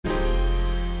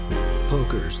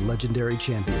poker's legendary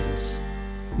champions,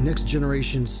 next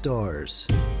generation stars,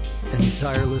 and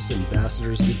tireless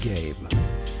ambassadors of the game,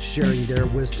 sharing their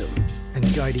wisdom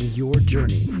and guiding your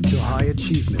journey to high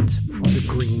achievement on the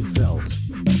green felt.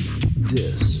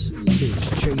 This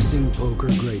is Chasing Poker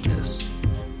Greatness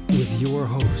with your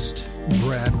host,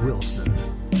 Brad Wilson.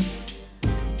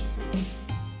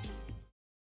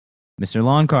 Mr.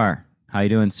 Loncar, how you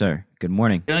doing, sir? Good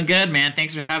morning. Doing good, man.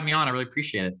 Thanks for having me on. I really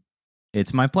appreciate it.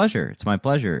 It's my pleasure. It's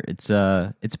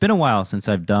been a while since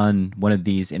I've done one of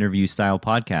these interview style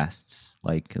podcasts,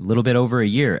 like a little bit over a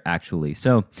year, actually.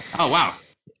 So, oh wow,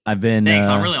 I've been. Thanks.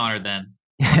 I'm really honored then.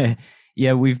 Awesome.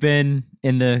 Yeah, we've been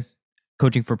in the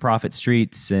coaching for profit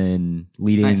streets and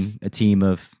leading a team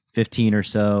of 15 or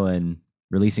so, and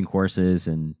releasing courses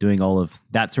and doing all of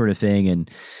that sort of thing. And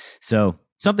so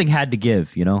something had to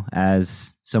give,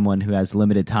 as someone who has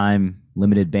limited time,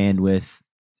 limited bandwidth,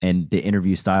 and the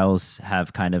interview styles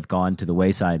have kind of gone to the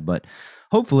wayside. But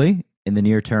hopefully in the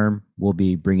near term, we'll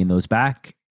be bringing those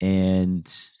back. And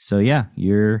so, yeah,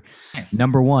 you're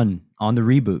number one on the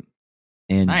reboot.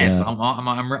 And nice.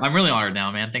 I'm really honored now,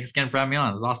 man. Thanks again for having me on.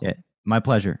 It was awesome. Yeah, my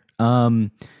pleasure.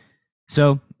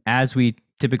 So as we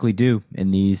typically do in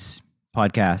these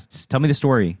podcasts, tell me the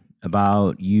story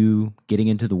about you getting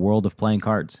into the world of playing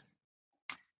cards.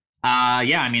 I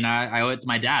owe it to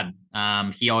my dad.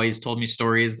 He always told me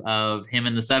stories of him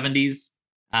in the 70s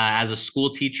as a school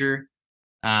teacher.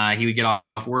 He would get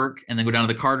off work and then go down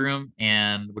to the card room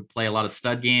and would play a lot of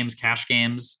stud games, cash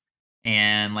games.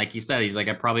 And like you said, he's like,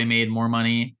 I probably made more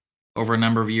money over a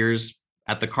number of years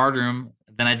at the card room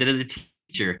than I did as a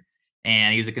teacher.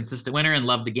 And he was a consistent winner and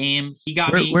loved the game. He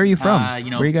got me. Where are you from?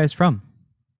 Where are you guys from?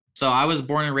 So I was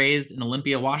born and raised in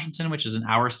Olympia, Washington, which is an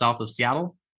hour south of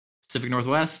Seattle, Pacific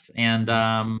Northwest. And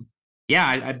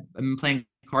I've been playing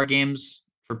card games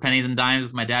for pennies and dimes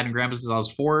with my dad and grandpa since I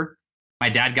was 4. My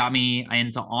dad got me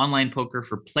into online poker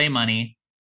for play money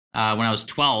when I was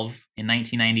 12 in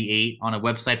 1998 on a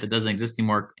website that doesn't exist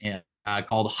anymore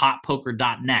called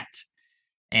hotpoker.net.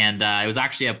 And it was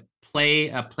actually a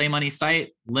play money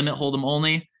site, limit hold'em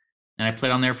only. And I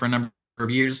played on there for a number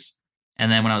of years.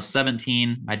 And then when I was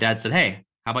 17, my dad said, hey,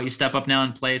 how about you step up now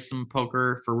and play some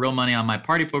poker for real money on my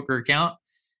party poker account?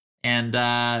 And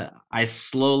I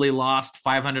slowly lost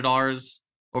 $500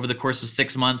 over the course of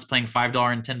 6 months playing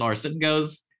 $5 and $10 sit and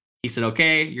goes. He said,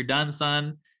 okay, you're done,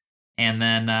 son. And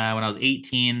then when I was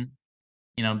 18,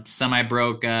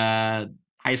 semi-broke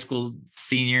high school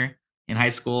senior in high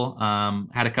school,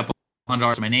 had a couple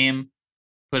 $100 to my name,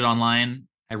 put it online.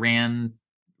 I ran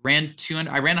 $200.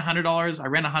 I ran $100. I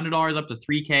ran $100 up to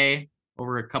 $3K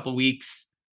over a couple weeks.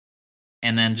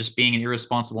 And then just being an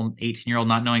irresponsible 18-year-old,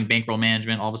 not knowing bankroll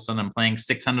management, all of a sudden I'm playing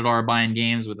 $600 buy-in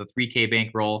games with a $3K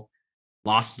bankroll,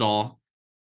 lost it all.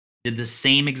 Did the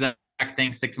same exact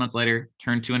thing 6 months later,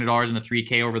 turned $200 into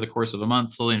 $3K over the course of a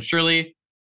month, slowly and surely.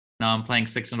 Now I'm playing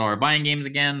 $600 buy-in games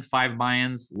again, 5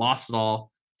 buy-ins, lost it all.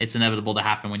 It's inevitable to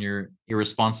happen when you're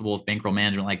irresponsible with bankroll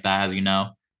management like that, as you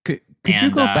know. Could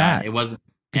you go back?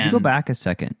 Could you go back a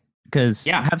second? Because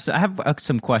I have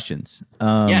some questions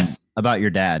about your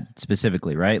dad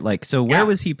specifically, right? Like, so where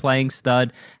was he playing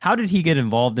stud? How did he get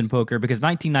involved in poker? Because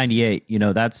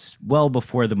 1998, that's well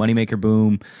before the Moneymaker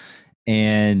boom.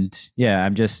 And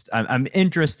I'm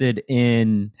interested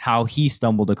in how he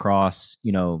stumbled across,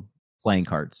 playing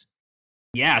cards.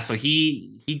 Yeah, so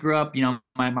he grew up,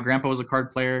 my grandpa was a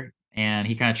card player, and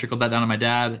he kind of trickled that down to my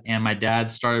dad. And my dad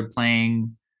started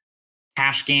playing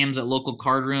cash games at local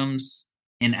card rooms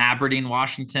in Aberdeen,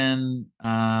 Washington,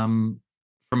 from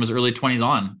his early 20s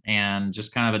on, and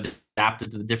just kind of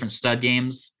adapted to the different stud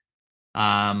games.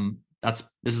 This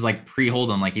is like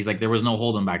pre-Hold'em. Like he's like, there was no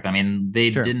Hold'em back then. I mean,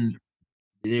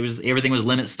 everything was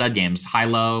limit stud games,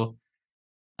 high-low,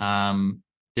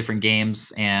 different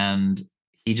games. And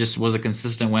he just was a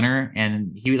consistent winner.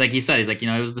 And he, like he said, he's like,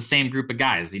 it was the same group of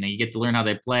guys, you get to learn how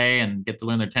they play and get to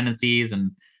learn their tendencies.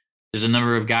 And there's a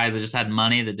number of guys that just had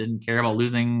money that didn't care about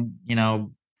losing,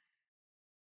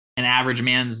 an average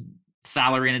man's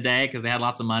salary in a day because they had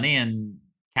lots of money, and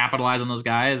capitalized on those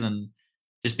guys and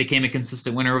just became a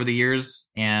consistent winner over the years,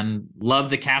 and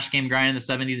loved the cash game grind in the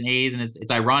 70s and 80s. And it's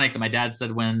ironic that my dad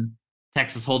said when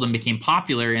Texas Hold'em became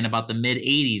popular in about the mid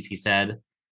 80s, he said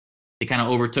they kind of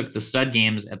overtook the stud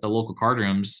games at the local card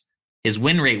rooms. His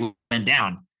win rate went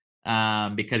down.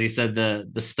 Because he said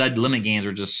the stud limit games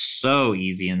were just so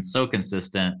easy and so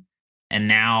consistent. And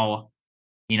now,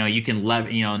 you can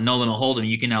no limit hold'em.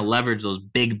 You can now leverage those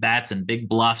big bets and big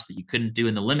bluffs that you couldn't do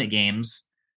in the limit games,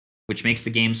 which makes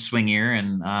the game swingier.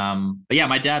 And but yeah,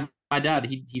 my dad,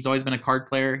 he's always been a card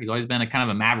player. He's always been a kind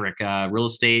of a maverick, real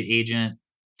estate agent,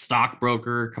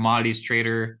 stockbroker, commodities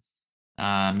trader,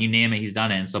 you name it, he's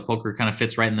done it. And so poker kind of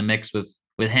fits right in the mix with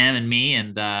him and me.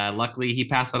 And luckily, he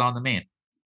passed that on to me.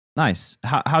 Nice.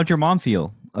 How'd your mom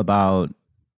feel about,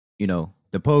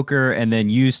 the poker, and then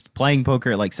you playing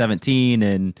poker at like 17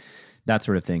 and that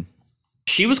sort of thing?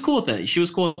 She was cool with it. She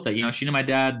was cool with it. She knew my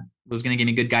dad was going to give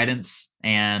me good guidance.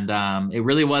 And it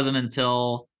really wasn't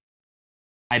until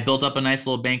I built up a nice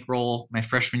little bankroll my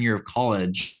freshman year of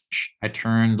college. I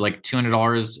turned like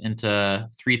 $200 into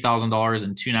 $3,000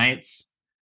 in 2 nights,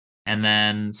 and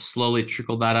then slowly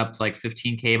trickled that up to like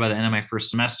 15K by the end of my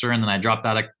first semester. And then I dropped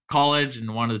out of college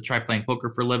and wanted to try playing poker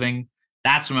for a living.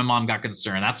 That's when my mom got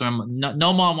concerned. That's when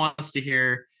no mom wants to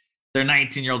hear their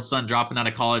 19-year-old son dropping out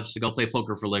of college to go play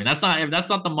poker for a living. That's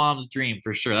not the mom's dream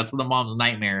for sure. That's the mom's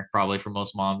nightmare probably for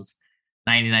most moms,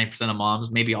 99% of moms,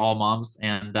 maybe all moms.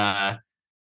 And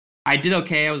I did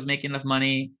okay. I was making enough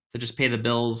money to just pay the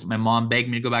bills. My mom begged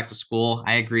me to go back to school.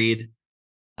 I agreed.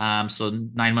 So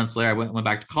 9 months later, I went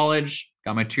back to college,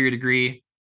 got my 2-year degree,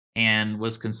 and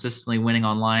was consistently winning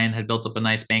online. Had built up a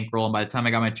nice bankroll, and by the time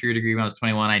I got my 2-year degree when I was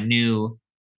 21, I knew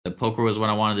that poker was what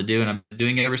I wanted to do, and I've been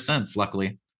doing it ever since.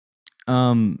 Luckily.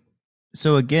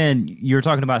 So again, you're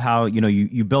talking about how,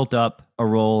 you built up a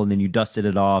roll and then you dusted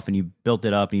it off, and you built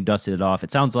it up and you dusted it off.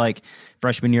 It sounds like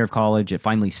freshman year of college, it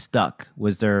finally stuck.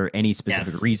 Was there any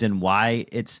specific reason why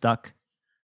it stuck?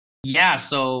 Yeah.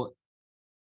 So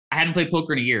I hadn't played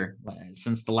poker in a year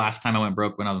since the last time I went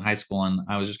broke when I was in high school, and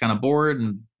I was just kind of bored.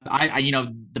 And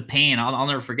the pain. I'll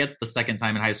never forget the second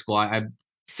time in high school. I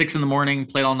 6 a.m,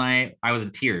 played all night. I was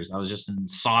in tears. I was just in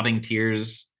sobbing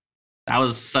tears. That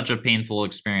was such a painful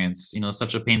experience.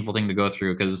 Such a painful thing to go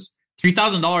through, because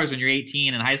 $3,000 when you're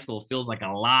 18 in high school feels like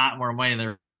a lot more money than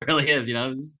it really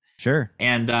is. Sure.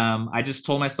 And I just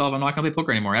told myself I'm not going to play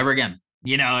poker anymore ever again.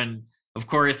 And of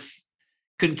course,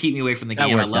 couldn't keep me away from the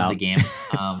game. I love the game.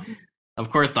 Of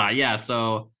course not. Yeah.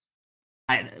 So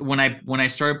when I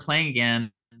started playing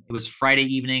again, it was Friday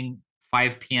evening,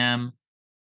 5 p.m.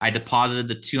 I deposited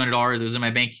the $200 that was in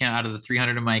my bank account out of the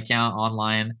 300 in my account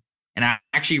online, and I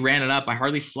actually ran it up. I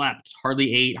hardly slept,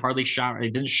 hardly ate, hardly showered. I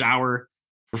didn't shower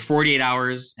for 48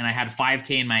 hours, and I had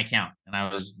 5K in my account, and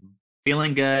I was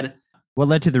feeling good. What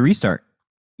led to the restart?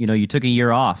 You took a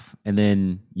year off, and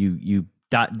then you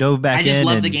dove back in. I just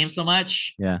love the game so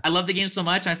much. Yeah. I love the game so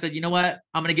much. I said, you know what?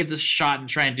 I'm going to give this a shot and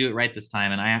try and do it right this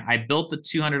time. And I built the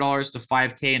 $200 to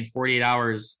 5K in 48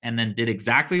 hours, and then did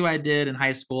exactly what I did in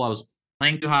high school. I was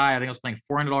playing too high. I think I was playing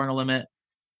 $400 in the limit.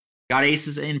 Got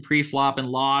aces in pre-flop and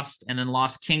lost, and then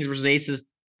lost kings versus aces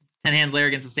 10 hands later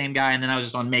against the same guy. And then I was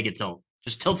just on mega tilt.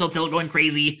 Just tilt, going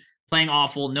crazy, playing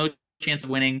awful, no chance of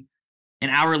winning. An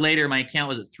hour later, my account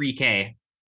was at 3K.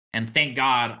 And thank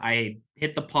God I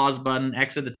hit the pause button,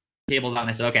 exit the tables out, and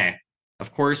I said, okay,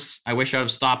 of course, I wish I would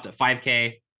have stopped at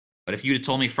 5K. But if you'd have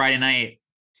told me Friday night,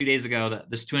 2 days ago, that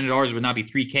this $200 would not be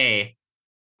 3K,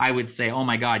 I would say, oh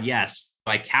my God, yes.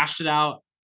 So I cashed it out,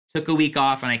 took a week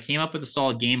off, and I came up with a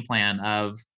solid game plan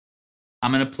of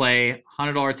I'm going to play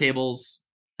 $100 tables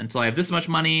until I have this much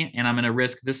money, and I'm going to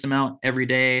risk this amount every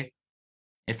day.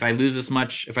 If I lose this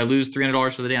much, if I lose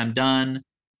 $300 for the day, I'm done.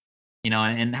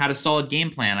 And had a solid game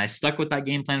plan. I stuck with that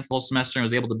game plan full semester and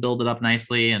was able to build it up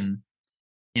nicely. And,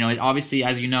 obviously,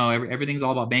 as you know, everything's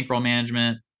all about bankroll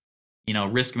management,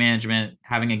 risk management,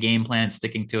 having a game plan,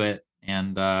 sticking to it.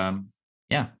 And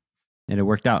yeah. And it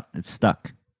worked out. It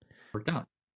stuck. Worked out.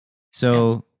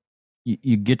 So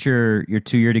you get your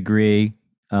 2-year degree.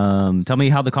 Tell me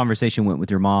how the conversation went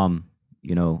with your mom,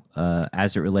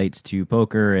 as it relates to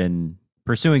poker and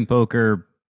pursuing poker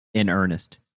in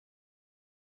earnest.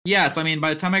 Yeah. So,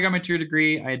 by the time I got my 2-year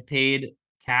degree, I had paid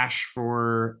cash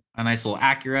for a nice little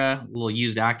Acura, a little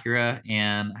used Acura,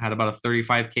 and had about a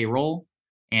 35K roll.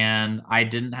 And I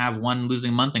didn't have one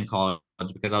losing month in college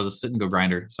because I was a sit and go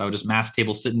grinder. So I would just mass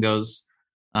table sit and goes.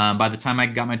 By the time I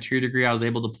got my 2-year degree, I was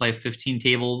able to play 15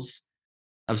 tables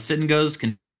of sit and goes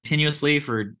continuously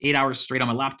for 8 hours straight on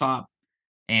my laptop.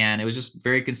 And it was just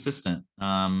very consistent.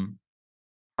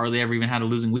 Hardly ever even had a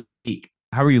losing week.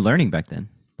 How were you learning back then?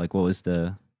 Like, what was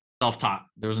the... Self-taught.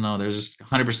 There's just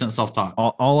 100% self-taught.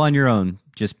 All on your own.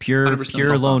 Just pure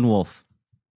lone wolf.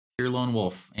 Pure lone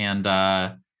wolf. And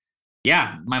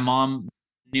yeah, my mom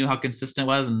knew how consistent it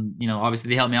was. And, obviously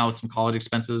they helped me out with some college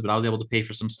expenses, but I was able to pay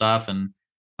for some stuff. And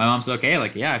my mom said, okay,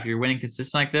 like, yeah, if you're winning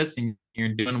consistent like this and you're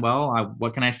doing well,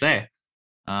 what can I say?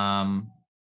 So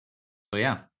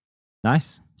yeah.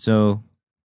 Nice. So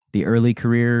the early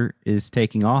career is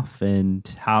taking off, and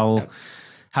how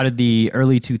did the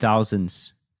early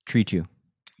 2000s treat you?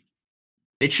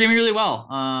 They treat me really well.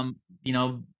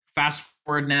 Fast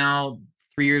forward now,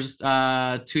 2 years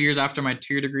after my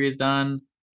 2-year degree is done,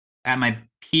 At my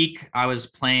peak, I was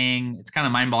playing. It's kind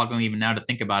of mind-boggling even now to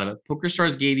think about it. But Poker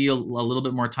Stars gave you a little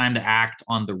bit more time to act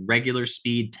on the regular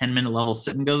speed 10-minute level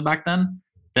sit and goes back then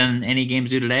than any games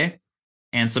do today.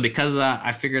 And so because of that,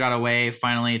 I figured out a way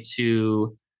finally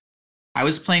to. I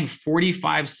was playing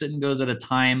 45 sit and goes at a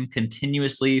time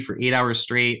continuously for 8 hours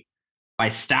straight by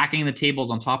stacking the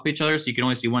tables on top of each other. So you can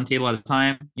only see one table at a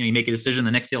time. You make a decision,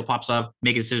 the next table pops up,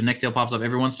 make a decision, next table pops up.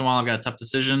 Every once in a while, I've got a tough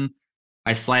decision.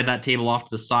 I slide that table off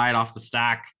to the side, off the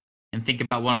stack, and think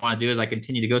about what I want to do as I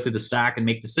continue to go through the stack and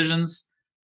make decisions.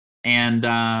 And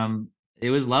it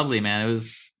was lovely, man. I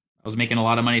was making a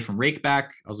lot of money from rakeback.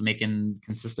 I was making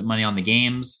consistent money on the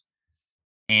games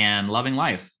and loving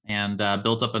life, and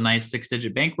built up a nice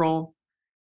 6-digit bankroll.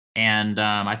 And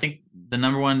I think the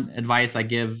number one advice I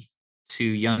give to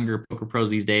younger poker pros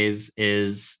these days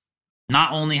is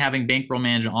not only having bankroll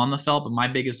management on the felt, but my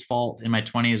biggest fault in my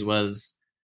 20s was,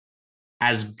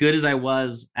 as good as I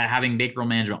was at having bankroll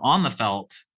management on the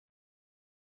felt,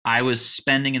 I was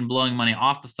spending and blowing money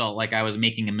off the felt like I was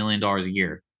making $1 million a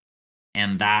year.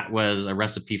 And that was a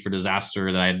recipe for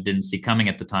disaster that I didn't see coming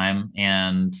at the time.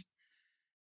 And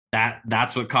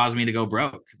that's what caused me to go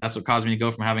broke. That's what caused me to go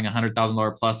from having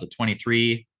 $100,000 plus at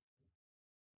 23,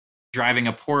 driving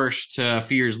a Porsche, to a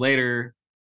few years later,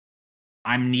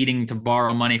 I'm needing to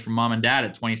borrow money from mom and dad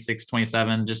at 26,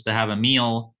 27 just to have a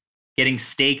meal, getting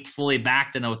staked fully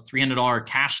backed in a $300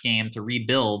 cash game to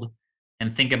rebuild,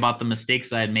 and think about the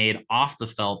mistakes I had made off the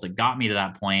felt that got me to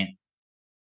that point.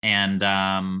 And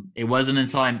it wasn't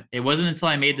until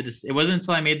I made the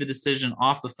decision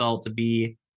off the felt to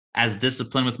be as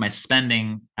disciplined with my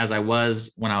spending as I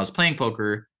was when I was playing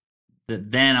poker, that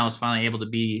then I was finally able to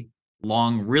be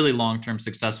really long-term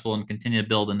successful and continue to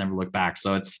build and never look back.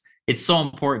 So it's so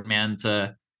important, man,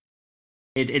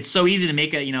 it's so easy to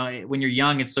make when you're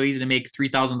young, it's so easy to make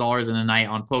 $3,000 in a night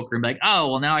on poker and be like, oh,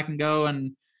 well, now I can go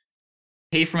and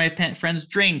pay for my friends'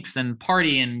 drinks and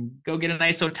party and go get a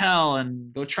nice hotel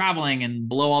and go traveling and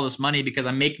blow all this money because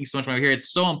I'm making so much money here.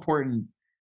 It's so important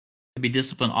to be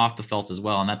disciplined off the felt as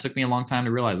well. And that took me a long time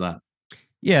to realize that.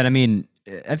 Yeah. And I mean,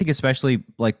 I think especially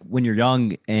like when you're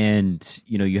young and,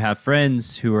 you have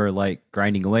friends who are like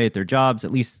grinding away at their jobs,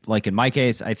 at least like in my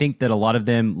case, I think that a lot of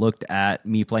them looked at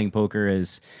me playing poker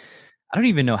as, I don't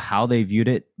even know how they viewed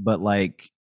it, but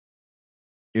like,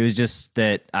 it was just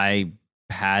that I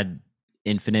had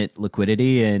infinite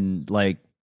liquidity and like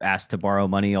asked to borrow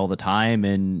money all the time.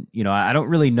 And, I don't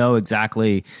really know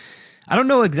exactly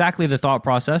the thought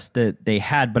process that they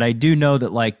had, but I do know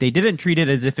that like they didn't treat it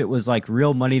as if it was like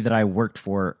real money that I worked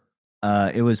for.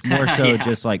 It was more so Yeah.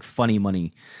 just like funny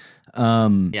money.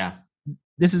 Yeah.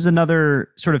 This is another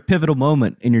sort of pivotal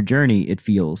moment in your journey, it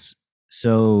feels.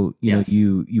 So, Yes.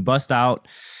 you bust out,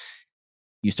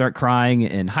 you start crying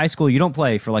in high school, you don't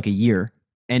play for like a year.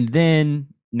 And then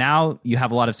now you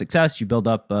have a lot of success. You build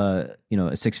up, a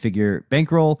 6-figure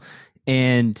bankroll,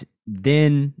 and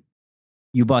then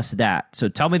you bust that. So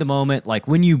tell me the moment, like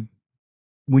when you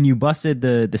busted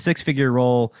the 6-figure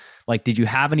roll, like, did you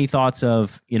have any thoughts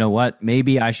of, what,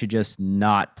 maybe I should just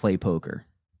not play poker?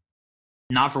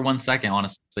 Not for 1 second,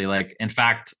 honestly. Like, in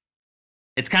fact,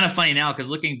 it's kind of funny now because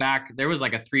looking back, there was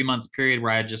like a 3-month period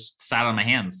where I just sat on my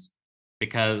hands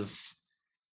because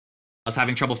I was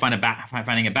having trouble finding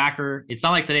a backer. It's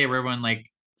not like today where everyone, like,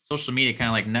 social media kind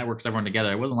of like networks everyone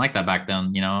together. It wasn't like that back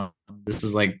then. This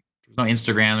is like, there's no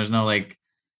Instagram. There's no like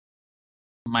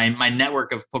my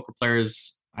network of poker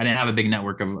players. I didn't have a big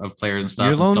network of players and stuff.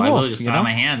 You're a lone so I wolf, literally just sat on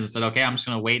my hands and said, okay, I'm just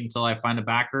going to wait until I find a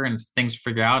backer and things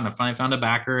figure out. And I finally found a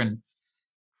backer and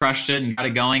crushed it and got it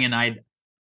going. And I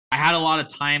had a lot of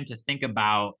time to think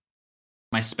about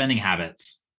my spending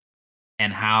habits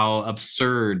and how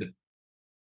absurd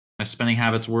my spending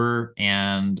habits were,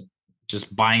 and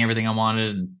just buying everything I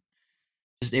wanted, and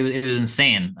just it was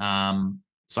insane.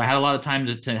 So I had a lot of time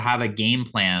to have a game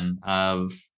plan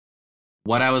of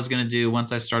what I was going to do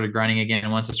once I started grinding again,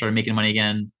 once I started making money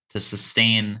again, to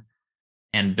sustain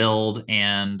and build.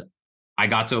 And I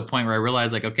got to a point where I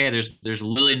realized, like, okay, there's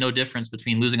literally no difference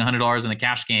between losing $100 in a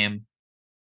cash game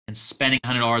and spending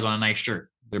 $100 on a nice shirt.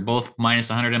 They're both minus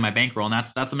 100 in my bankroll, and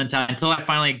that's the mentality. Until I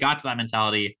finally got to that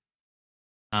mentality,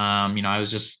 I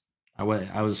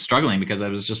was struggling because I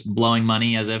was just blowing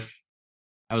money as if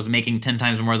I was making 10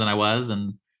 times more than I was.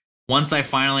 And once I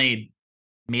finally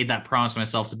made that promise to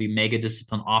myself to be mega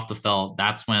disciplined off the felt,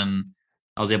 that's when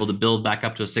I was able to build back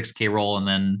up to a 6K roll and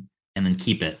then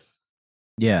keep it.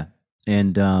 Yeah.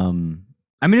 And I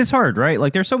mean, it's hard, right?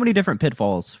 Like, there's so many different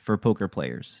pitfalls for poker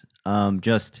players.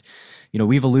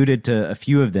 We've alluded to a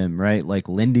few of them, right? Like,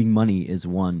 lending money is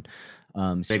one.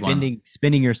 Big one.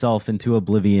 spinning yourself into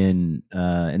oblivion.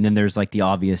 And then there's like the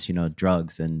obvious,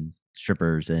 drugs and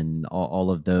strippers and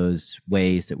all of those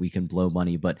ways that we can blow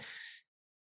money. But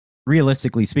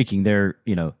realistically speaking,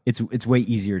 it's way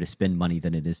easier to spend money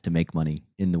than it is to make money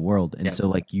in the world. And so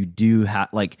like you do have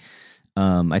like,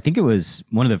 I think it was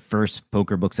one of the first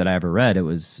poker books that I ever read. It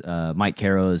was Mike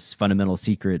Caro's Fundamental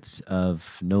Secrets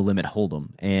of No Limit Hold'em.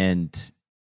 And,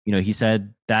 he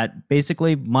said that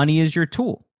basically money is your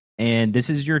tool. And this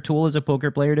is your tool as a poker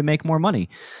player to make more money.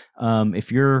 If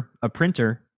you're a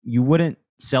printer, you wouldn't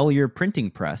sell your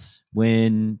printing press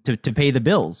to pay the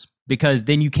bills, because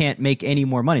then you can't make any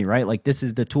more money, right? Like this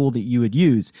is the tool that you would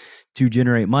use to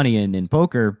generate money. And in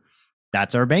poker,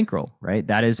 that's our bankroll, right?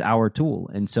 That is our tool.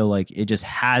 And so like it just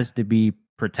has to be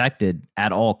protected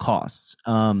at all costs.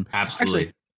 Absolutely.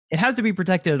 Actually, it has to be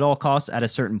protected at all costs at a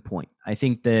certain point. I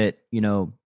think that,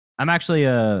 I'm actually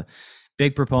a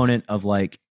big proponent of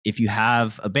like, if you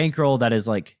have a bankroll that is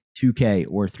like 2K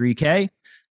or 3K,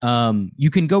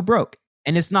 you can go broke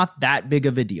and it's not that big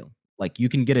of a deal. Like you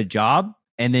can get a job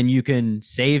and then you can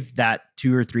save that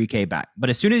 2 or 3K back. But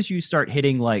as soon as you start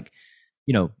hitting like,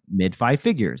 mid 5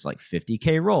 figures, like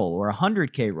 50K roll or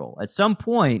 100K roll, at some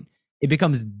point it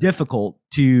becomes difficult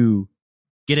to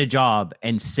get a job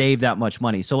and save that much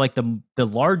money. So like the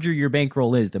larger your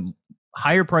bankroll is, the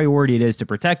higher priority it is to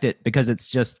protect it, because it's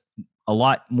just a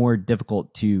lot more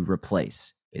difficult to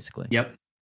replace, basically. Yep.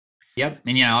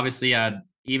 And yeah, obviously,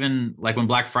 even like when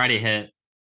Black Friday hit,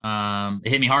 it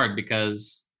hit me hard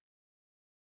because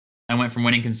I went from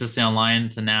winning consistently online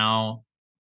to now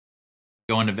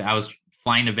I was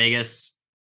flying to Vegas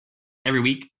every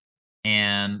week,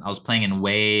 and I was playing in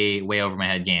way, way over my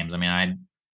head games. I mean, I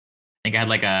think I had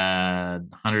like a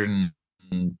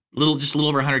just a little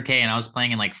over 100K, and I was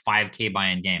playing in like 5K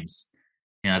buy-in games.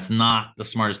 That's not the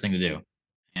smartest thing to do.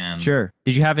 And sure.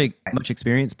 Did you have much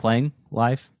experience playing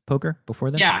live poker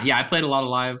before that? Yeah. I played a lot of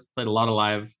live,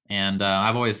 and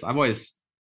I've always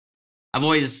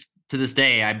to this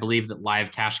day, I believe that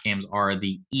live cash games are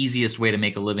the easiest way to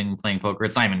make a living playing poker.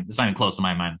 It's not even close to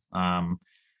my mind.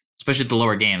 Especially at the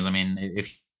lower games. I mean, if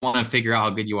you want to figure out how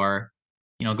good you are,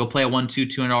 go play a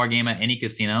 $200 game at any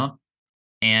casino.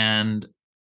 And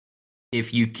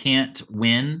if you can't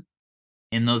win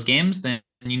in those games, then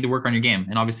you need to work on your game.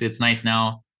 And obviously it's nice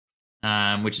now,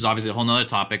 which is obviously a whole nother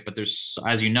topic, but there's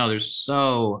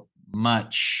so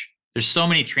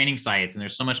many training sites, and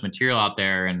there's so much material out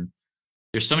there, and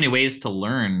there's so many ways to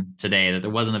learn today that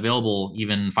there wasn't available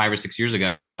even 5 or 6 years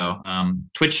ago.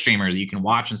 Twitch streamers that you can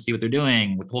watch and see what they're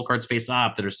doing with whole cards face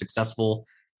up that are successful,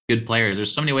 good players.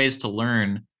 There's so many ways to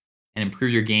learn and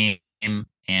improve your game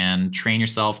and train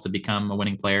yourself to become a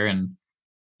winning player. And,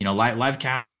 live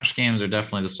cash games are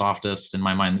definitely the softest, in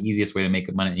my mind, the easiest way to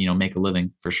make money, make a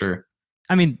living for sure.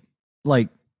 I mean, like,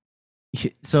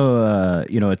 so,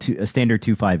 a standard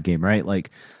 2-5 game, right?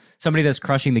 Like, somebody that's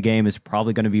crushing the game is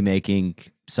probably going to be making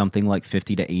something like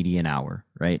 50 to 80 an hour,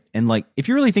 right? And like, if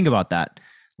you really think about that,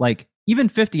 like even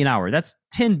 50 an hour, that's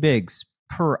 10 bigs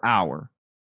per hour.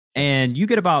 And you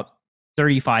get about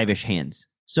 35-ish hands.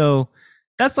 So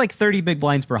that's like 30 big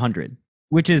blinds per 100,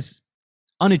 which is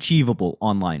unachievable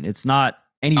online. It's not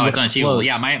anywhere it's unachievable. close.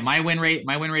 Yeah, my win rate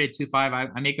at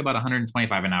 2.5, I make about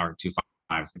 125 an hour at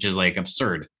 2.5, which is like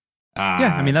absurd.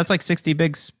 Yeah, I mean that's like 60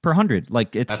 bigs per 100.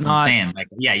 Like that's not insane. Like,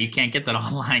 yeah, you can't get that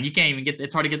online. You can't even get.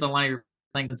 It's hard to get the online. You're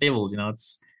playing the tables.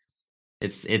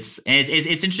 It's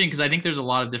interesting because I think there's a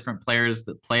lot of different players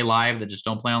that play live that just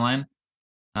don't play online.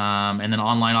 And then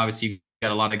online, obviously, you've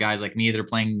got a lot of guys like me that are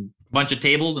playing a bunch of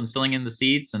tables and filling in the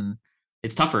seats, and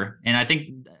it's tougher. And I think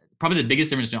probably the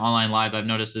biggest difference between online live I've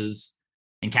noticed is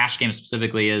in cash games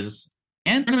specifically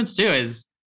and tournaments too, is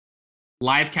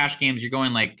live cash games. You're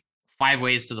going like 5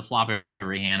 ways to the flop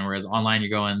every hand, whereas online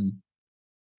you're going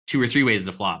 2 or 3 ways to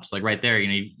the flops. Like right there,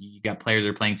 you got players that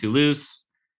are playing too loose,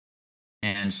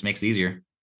 and it just makes it easier.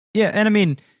 Yeah, and I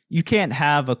mean, you can't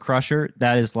have a crusher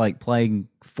that is like playing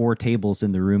 4 tables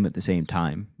in the room at the same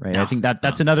time, right? No, I think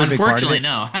that's another big part of it. Unfortunately,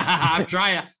 no. I've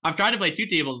tried to play 2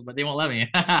 tables, but they won't let me.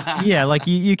 Yeah, like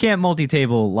you can't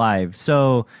multi-table live.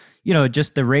 So,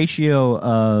 just the ratio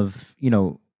of,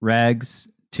 regs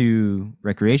to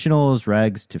recreationals,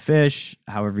 regs to fish,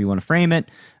 however you want to frame it,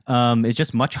 is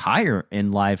just much higher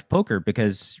in live poker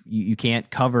because you can't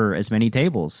cover as many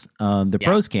tables. The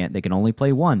pros can't. They can only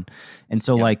play 1. And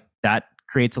so like that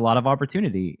creates a lot of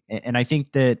opportunity. And I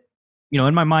think that,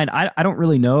 in my mind, I don't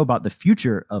really know about the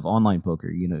future of online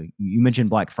poker. You mentioned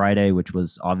Black Friday, which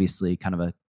was obviously kind of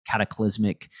a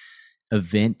cataclysmic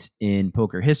event in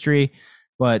poker history.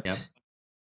 But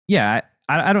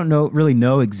I don't really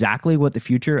know exactly what the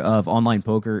future of online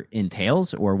poker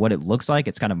entails or what it looks like.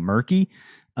 It's kind of murky.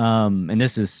 And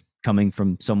this is coming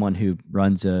from someone who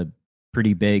runs a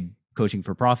pretty big coaching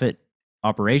for profit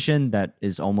operation that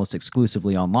is almost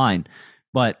exclusively online.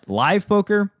 But live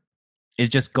poker is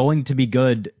just going to be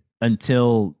good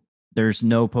until there's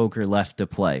no poker left to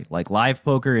play. Like live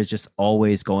poker is just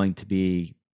always going to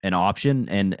be an option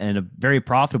and a very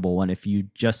profitable one if you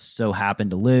just so happen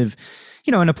to live,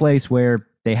 in a place where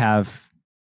they have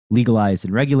legalized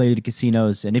and regulated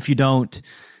casinos. And if you don't,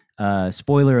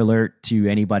 spoiler alert to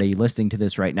anybody listening to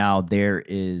this right now, there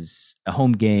is a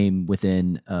home game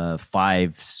within a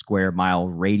 5 square mile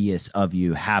radius of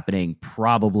you happening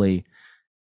probably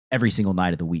every single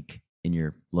night of the week in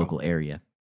your local area.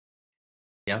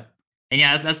 Yep. And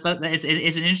yeah, it's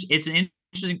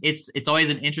always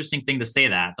an interesting thing to say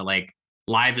that like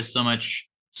live is so much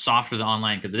softer than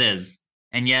online because it is.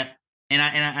 And yet,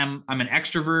 I'm an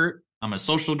extrovert. I'm a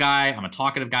social guy. I'm a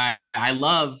talkative guy.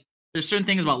 There's certain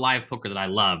things about live poker that I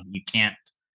love. You can't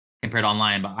compare to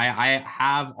online, but I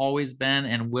have always been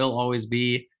and will always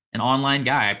be an online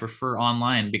guy. I prefer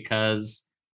online because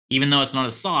even though it's not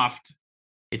as soft,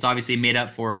 it's obviously made up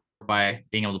for by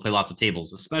being able to play lots of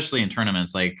tables, especially in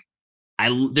tournaments. Like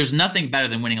there's nothing better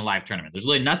than winning a live tournament. There's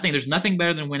nothing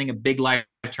better than winning a big live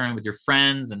tournament with your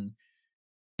friends and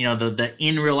the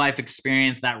in real life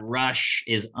experience. That rush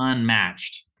is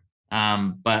unmatched.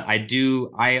 But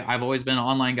I've always been an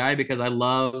online guy because I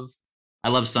love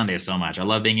Sundays so much. I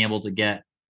love being able to get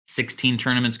 16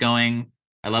 tournaments going.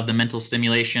 I love the mental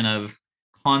stimulation of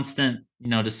constant,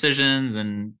 decisions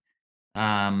and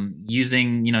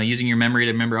using your memory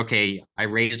to remember, okay, I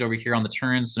raised over here on the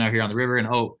turn, so now here on the river, and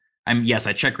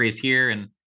I check raised here. And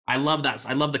I love that.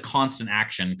 I love the constant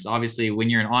action because obviously when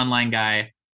you're an online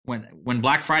guy, when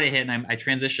Black Friday hit and I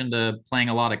transitioned to playing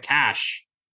a lot of cash,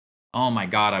 oh my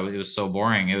God, it was so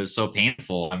boring. It was so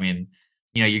painful. I mean,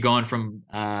 you're going from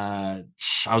I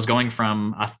was going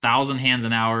from 1,000 hands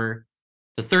an hour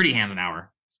to 30 hands an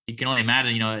hour. You can only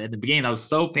imagine, at the beginning that was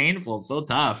so painful, so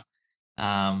tough.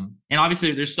 And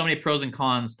obviously there's so many pros and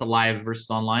cons to live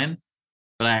versus online,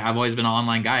 but I've always been an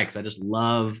online guy because I just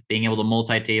love being able to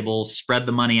multi-table, spread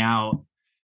the money out,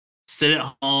 sit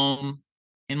at home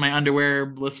in my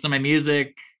underwear, listen to my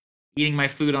music, eating my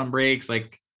food on breaks.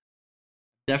 Like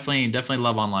definitely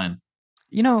love online.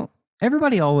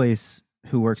 Everybody always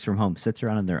who works from home sits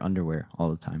around in their underwear all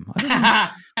the time.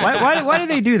 Why do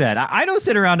they do that? I don't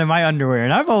sit around in my underwear,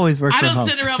 and I've always worked from home. I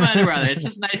don't sit around my underwear. It's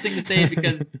just a nice thing to say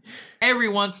because every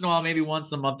once in a while, maybe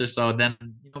once a month or so, then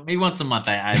maybe once a month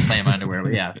I play in my underwear.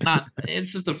 But yeah,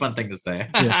 it's just a fun thing to say.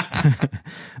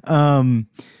 Tell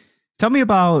me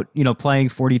about, playing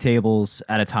 40 tables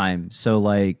at a time. So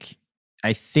like,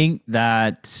 I think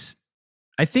my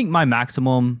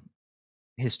maximum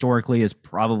historically is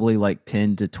probably like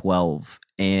 10 to 12.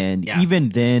 And even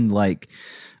then, like,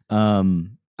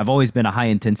 I've always been a high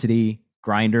intensity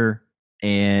grinder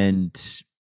and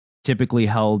typically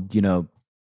held,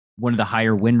 one of the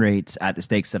higher win rates at the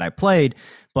stakes that I played.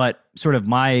 But sort of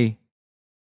my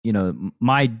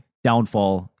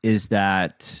downfall is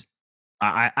that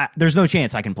I there's no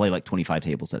chance I can play like 25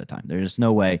 tables at a time. There's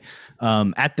no way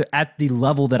at the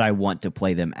level that I want to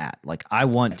play them at. Like I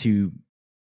want to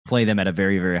play them at a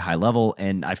very, very high level.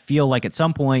 And I feel like at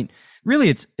some point, really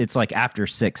it's like after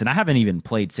 6, and I haven't even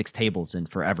played 6 tables in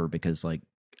forever because like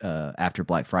after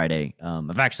Black Friday,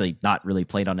 I've actually not really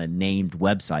played on a named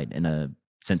website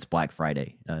since Black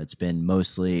Friday. It's been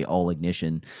mostly all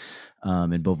ignition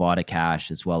and Bovada Cash,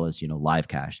 as well as, live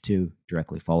cash too,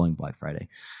 directly following Black Friday.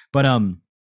 But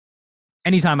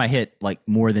anytime I hit like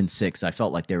more than 6, I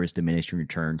felt like there was diminishing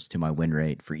returns to my win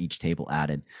rate for each table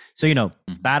added. So,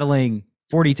 battling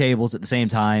 40 tables at the same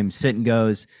time, sit and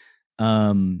goes.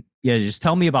 Just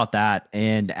tell me about that.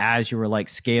 And as you were like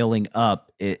scaling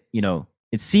up, it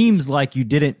seems like you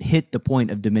didn't hit the point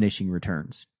of diminishing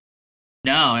returns.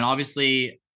 No, and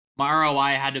obviously my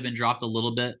ROI had to have been dropped a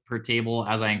little bit per table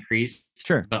as I increased.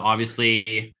 Sure. But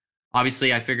obviously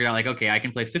I figured out like, okay, I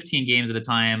can play 15 games at a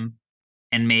time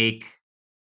and make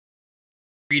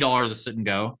 $3 a sit and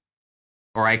go,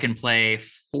 or I can play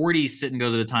 40 sit and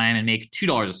goes at a time and make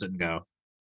 $2 a sit and go.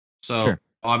 So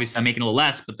obviously I'm making a little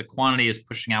less, but the quantity is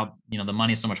pushing out, the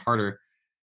money so much harder.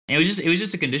 And it was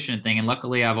just a conditioning thing. And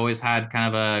luckily I've always had kind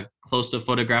of a close to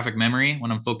photographic memory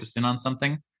when I'm focused in on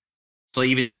something. So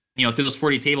even, through those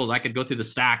 40 tables, I could go through the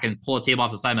stack and pull a table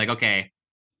off the side and be like, okay,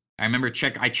 I remember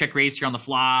I check raised here on the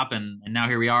flop and now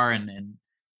here we are. And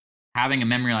having a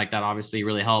memory like that obviously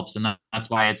really helps. And that's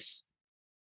why it's,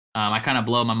 I kind of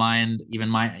blow my mind,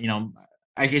 even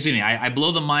I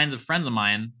blow the minds of friends of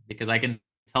mine because I can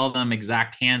tell them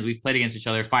exact hands. We've played against each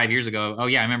other 5 years ago. Oh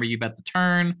yeah, I remember you bet the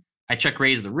turn. I check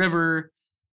raise the river.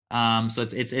 So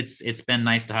it's been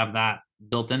nice to have that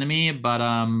built into me. But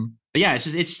yeah, it's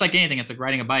just like anything. It's like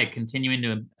riding a bike,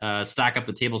 continuing to stack up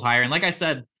the tables higher. And like I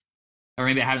said, or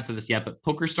maybe I haven't said this yet, but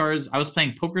Poker Stars, I was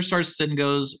playing Poker Stars sit and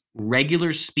goes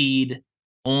regular speed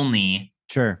only,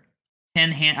 Sure.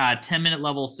 10-minute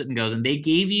level sit and goes, and they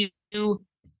gave you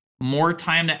more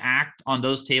time to act on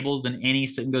those tables than any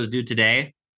sit and goes do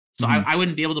today. So I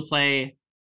wouldn't be able to play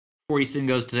 40 sit and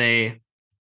goes today,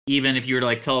 even if you were to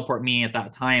like teleport me at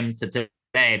that time to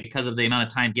today, because of the amount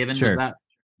of time given. Sure. Was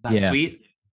that sweet?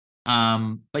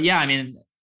 But yeah, I mean,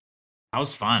 that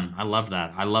was fun. I love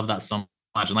that. I love that so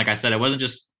much. And like I said, it wasn't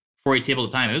just 40 tables at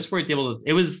a time. It was 40 tables.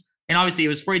 And obviously it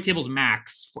was 40 tables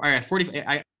max. 40.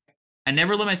 I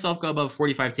never let myself go above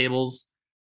 45 tables.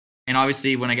 And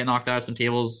obviously when I get knocked out of some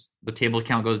tables, the table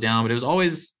count goes down, but it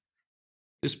was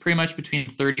pretty much between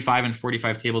 35 and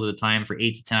 45 tables at a time for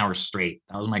 8 to 10 hours straight.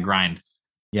 That was my grind.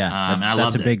 Yeah. And I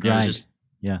that's loved a big it. grind. It was just,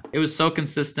 yeah. It was so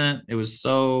consistent. It was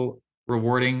so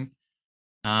rewarding.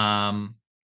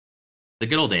 The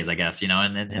good old days, I guess,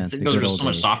 and sit and goes were just so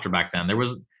much softer back then.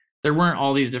 There weren't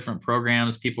all these different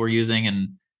programs people were using, and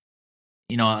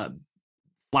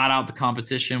flat out the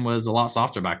competition was a lot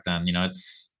softer back then.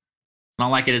 It's not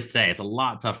like it is today. It's a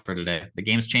lot tougher today. The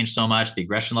game's changed so much. The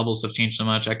aggression levels have changed so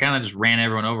much. I kind of just ran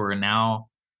everyone over, and now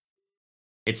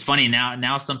it's funny.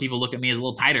 Now some people look at me as a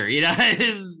little tighter.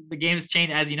 The game's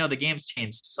changed. As you know, the game's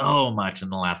changed so much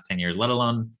in the last 10 years, let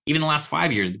alone even the last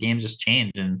 5 years. The game's just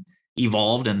changed and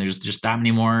evolved, and there's just that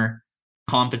many more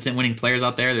competent winning players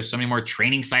out there. There's so many more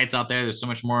training sites out there. There's so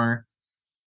much more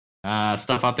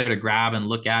stuff out there to grab and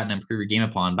look at and improve your game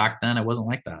upon. Back then, it wasn't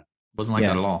like that. It wasn't like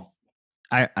that at all.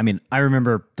 I mean, I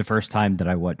remember the first time that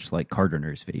I watched like card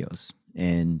runners videos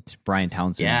and Brian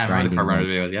Townsend grinding card runner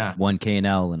videos, 1K and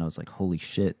L, and I was like, holy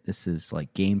shit, this is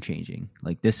like game changing.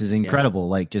 Like this is incredible.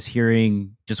 Like just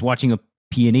watching a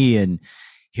P&E and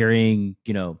hearing,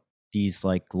 these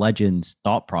like legends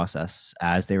thought process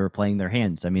as they were playing their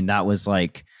hands. I mean, that was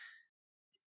like,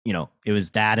 it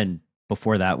was that, and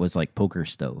before that was like Poker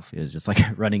Stove. It was just like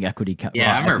running equity.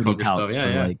 I remember Poker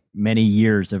Stove. Like many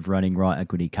years of running raw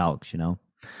equity calcs.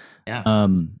 Yeah.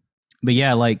 But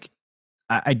yeah, like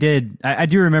I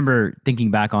do remember thinking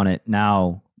back on it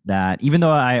now that even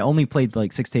though I only played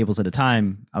like 6 tables at a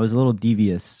time, I was a little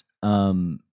devious.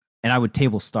 And I would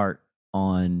table start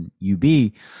on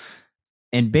UB.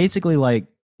 And basically, like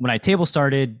when I table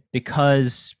started,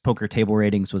 because poker table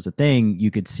ratings was a thing, you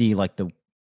could see like the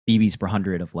BBs per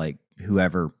 100 of like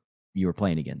whoever you were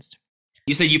playing against.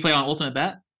 You said you played on Ultimate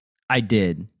Bet? I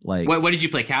did. Like what did you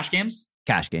play? Cash games?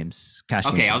 Cash games.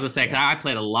 Okay, I was gonna say, cause I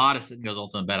played a lot of sit and goes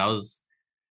Ultimate Bet.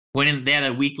 When they had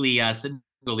a weekly sit and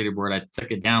go leaderboard, I took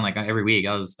it down like every week.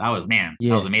 That was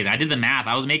amazing. I did the math.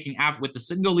 I was making with the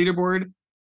sit and go leaderboard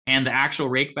and the actual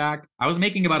rake back, I was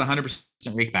making about 100%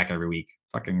 rake back every week.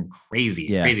 Fucking crazy.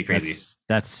 Yeah, crazy.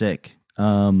 That's sick.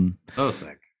 So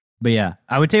sick. But yeah,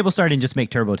 I would table start and just make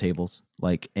turbo tables,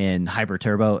 like in hyper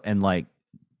turbo, and like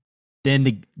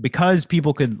then because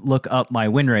people could look up my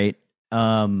win rate,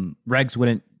 regs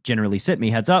wouldn't generally sit me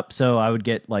heads up, so I would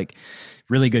get like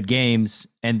really good games,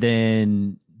 and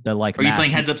then the like. Are you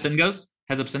playing heads up sit and goes?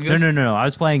 Heads up sit and goes? No. I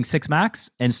was playing 6 max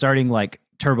and starting like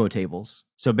turbo tables.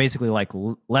 So basically, like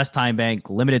less time bank,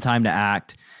 limited time to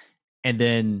act, and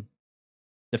then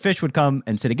the fish would come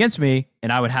and sit against me, and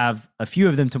I would have a few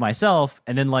of them to myself.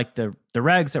 And then like the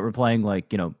regs that were playing like,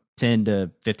 10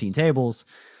 to 15 tables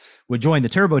would join the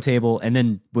turbo table and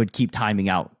then would keep timing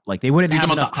out. Like they wouldn't have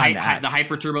enough time to act. The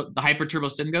hyper turbo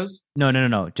sit and goes?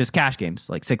 No. Just cash games,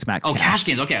 like 6 max. Oh, cash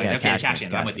games. Okay. Yeah, Okay. Cash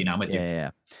games. I'm with you now. Yeah.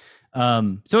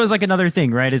 So it was like another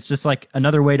thing, right? It's just like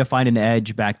another way to find an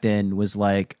edge back then was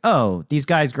like, oh, these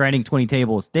guys grinding 20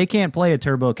 tables, they can't play a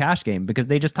turbo cash game because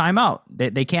they just time out.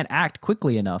 They can't act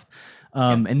quickly enough.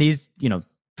 And these,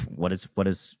 what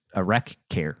does a rec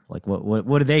care? Like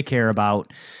what do they care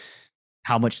about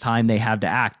how much time they have to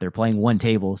act? They're playing 1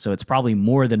 table, so it's probably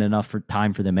more than enough for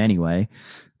time for them anyway.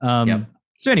 So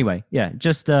anyway, yeah,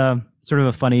 just sort of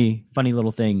a funny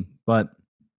little thing. But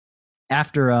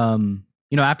after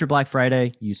after Black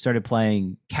Friday, you started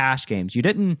playing cash games. You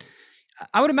didn't,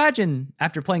 I would imagine,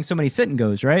 after playing so many sit and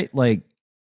goes, right? Like,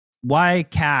 why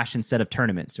cash instead of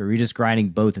tournaments? Or were you just grinding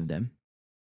both of them?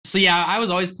 So yeah, I was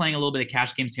always playing a little bit of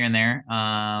cash games here and there.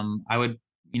 I would,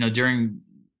 during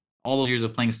all those years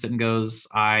of playing sit and goes,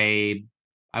 I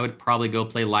would probably go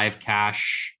play live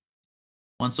cash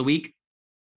once a week,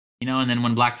 and then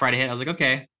when Black Friday hit, I was like,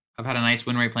 okay, I've had a nice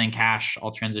win rate playing cash.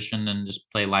 I'll transition and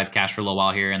just play live cash for a little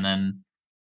while here. And then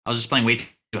I was just playing way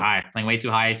too high, playing way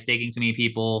too high, staking too many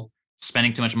people,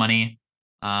 spending too much money.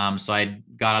 So I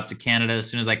got up to Canada as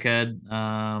soon as I could.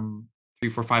 3,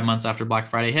 4, 5 months after Black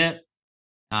Friday hit.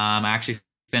 I actually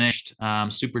finished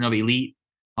Supernova Elite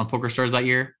on PokerStars that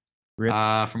year.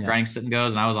 From grinding sit and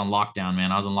goes, and I was on lockdown,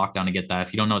 man. I was on lockdown to get that.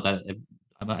 If you don't know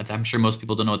what I'm sure most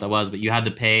people don't know what that was, but you had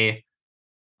to pay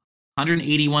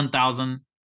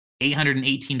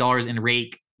 $181,818 in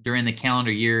rake during the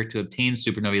calendar year to obtain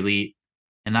Supernova Elite,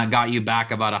 and that got you back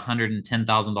about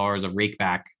 $110,000 of rake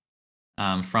back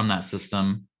from that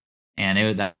system.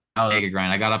 And that was a mega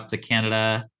grind. I got up to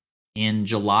Canada in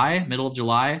July, middle of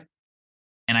July,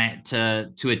 and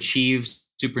to achieve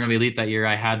Supernova Elite that year,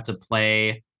 I had to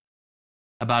play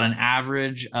about an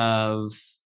average of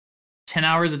 10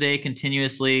 hours a day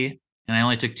continuously, and I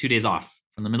only took 2 days off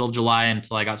from the middle of July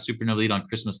until I got Supernova Elite on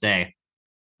Christmas Day.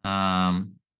 That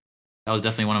was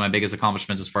definitely one of my biggest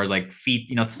accomplishments as far as like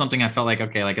feat, something I felt like,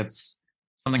 okay, like it's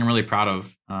something I'm really proud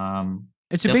of.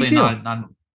 It's a big deal.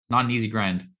 Not an easy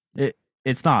grind.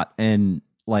 It's not. And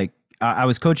like, I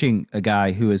was coaching a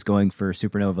guy who is going for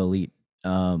Supernova Elite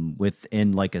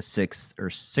within like a 6 or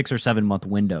 7 month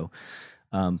window,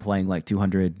 playing like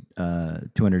 200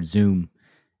 Zoom.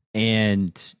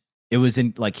 And it was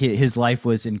in like his life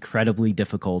was incredibly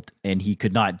difficult, and he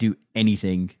could not do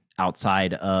anything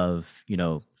outside of, hitting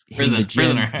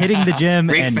the gym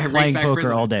and playing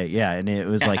poker all day. Yeah. And it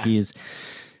was like he's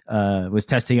was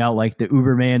testing out like the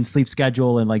Uberman sleep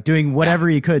schedule and like doing whatever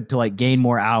he could to like gain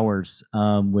more hours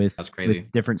with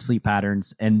different sleep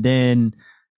patterns. And then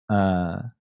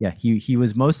he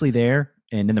was mostly there,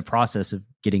 and in the process of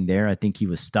getting there, I think he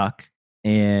was stuck,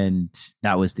 and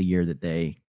that was the year that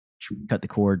they cut the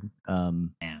cord.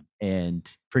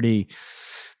 And pretty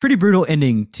brutal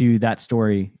ending to that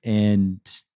story. And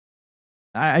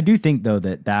I do think though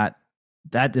that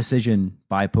decision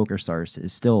by PokerStars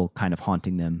is still kind of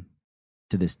haunting them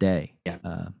to this day. Yeah.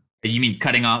 You mean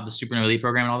cutting out the Supernova Elite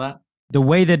program and all that? The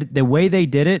way they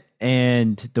did it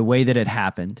and the way that it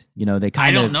happened,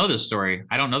 I don't know this story.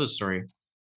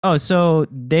 Oh, so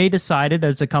they decided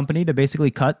as a company to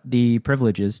basically cut the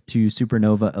privileges to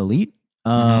Supernova Elite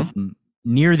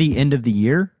near the end of the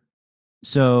year.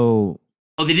 So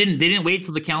they didn't wait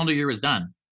till the calendar year was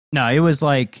done. No, it was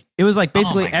like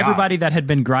basically everybody that had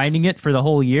been grinding it for the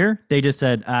whole year, they just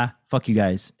said, fuck you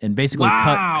guys, and basically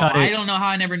cut it. I don't know how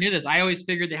I never knew this. I always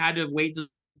figured they had to have waited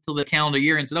till the calendar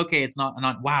year and said, okay, it's not.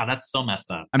 Wow, that's so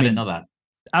messed up. I didn't know that.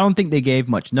 I don't think they gave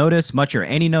much or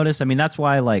any notice. I mean, that's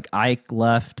why like Ike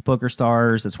left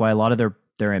PokerStars. That's why a lot of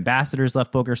their ambassadors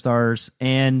left PokerStars,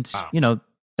 and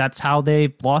that's how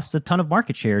they lost a ton of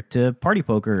market share to Party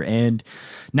Poker. And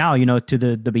now, to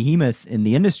the behemoth in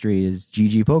the industry is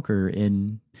GG Poker.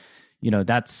 And,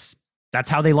 that's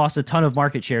how they lost a ton of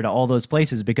market share to all those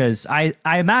places, because I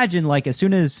imagine like as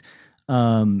soon as,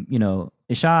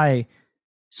 Ishai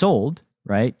sold,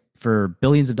 right, for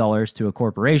billions of dollars to a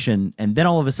corporation, and then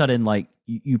all of a sudden, like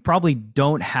you probably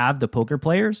don't have the poker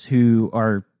players who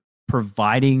are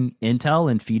providing intel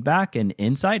and feedback and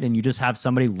insight, and you just have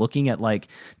somebody looking at like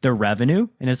the revenue,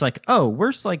 and it's like, oh,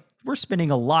 we're spending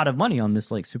a lot of money on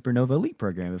this like Supernova Elite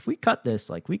program. If we cut this,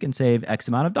 like we can save X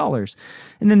amount of dollars.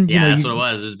 And then that's what it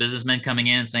was. There's businessmen coming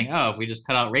in and saying, oh, if we just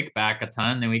cut out rake back a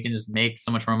ton, then we can just make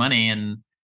so much more money and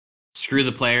screw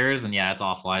the players. And it's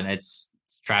awful. And it's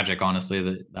tragic,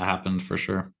 honestly, that happened for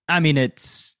sure. I mean,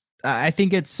 I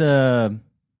think it's an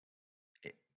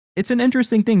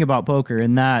interesting thing about poker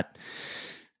in that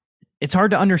it's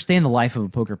hard to understand the life of a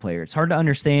poker player. It's hard to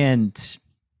understand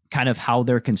kind of how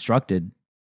they're constructed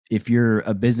if you're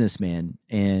a businessman.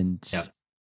 And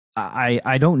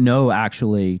I don't know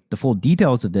actually the full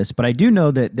details of this, but I do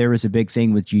know that there was a big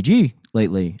thing with GG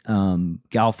lately.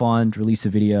 Galfond released a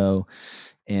video,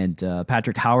 and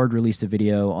Patrick Howard released a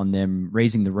video on them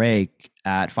raising the rake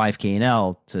at 5K and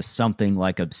L to something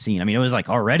like obscene. I mean, it was like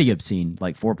already obscene,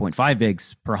 like 4.5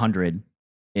 bigs per 100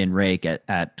 in rake at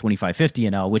 2550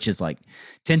 and L, which is like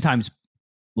 10 times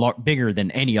bigger than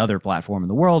any other platform in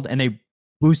the world. And they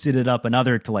boosted it up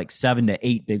another to like 7 to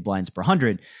 8 big blinds per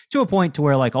 100, to a point to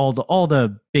where like all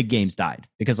the big games died,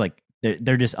 because like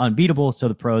they're just unbeatable. So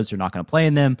the pros are not going to play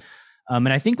in them.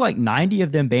 And I think like 90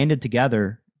 of them banded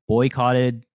together,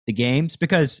 boycotted the games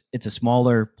because it's a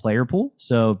smaller player pool.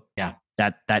 So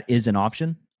that is an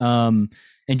option. And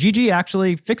GG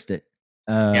actually fixed it.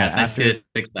 I see it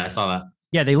fixed that. I saw that.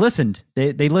 Yeah, they listened.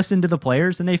 They listened to the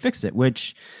players and they fixed it,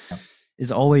 which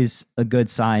is always a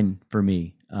good sign for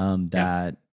me.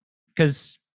 That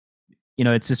because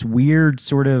it's this weird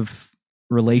sort of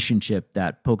relationship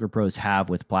that poker pros have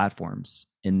with platforms,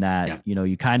 in that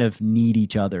you kind of need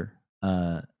each other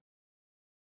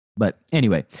But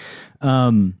anyway,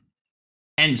 and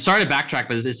sorry to backtrack,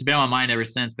 but it's been on my mind ever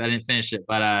since because I didn't finish it.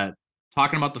 But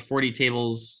talking about the 40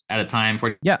 tables at a time,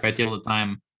 45 tables at a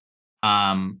time,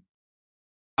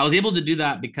 I was able to do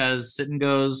that because sit and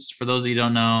goes, for those of you who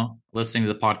don't know, listening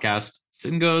to the podcast,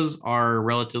 sit and goes are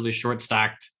relatively short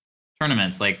stacked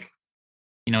tournaments. Like,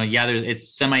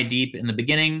 it's semi deep in the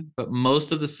beginning, but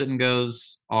most of the sit and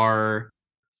goes are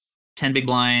 10 big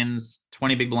blinds,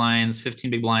 20 big blinds,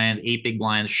 15 big blinds, 8 big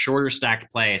blinds, shorter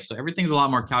stacked play. So everything's a lot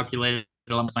more calculated,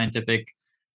 a lot more scientific.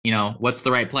 What's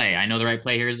the right play? I know the right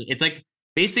play here is, it's like,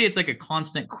 basically it's like a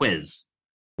constant quiz.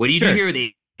 What do you do here with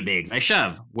 8 bigs? I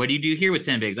shove. What do you do here with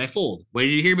 10 bigs? I fold. What do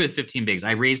you do here with 15 bigs?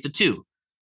 I raise to 2.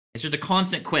 It's just a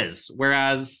constant quiz.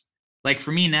 Whereas, like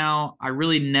for me now, I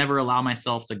really never allow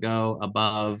myself to go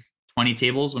above 20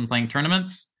 tables when playing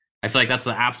tournaments. I feel like that's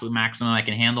the absolute maximum I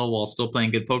can handle while still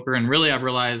playing good poker. And really, I've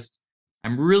realized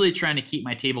I'm really trying to keep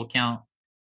my table count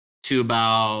to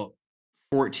about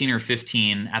 14 or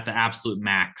 15 at the absolute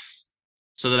max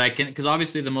so that I can, because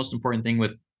obviously the most important thing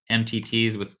with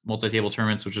MTTs, with multi-table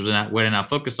tournaments, which is what I now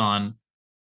focus on,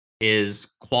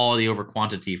 is quality over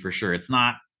quantity for sure. It's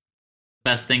not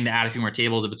best thing to add a few more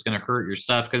tables if it's going to hurt your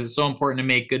stuff, because it's so important to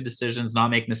make good decisions, not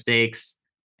make mistakes,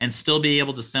 and still be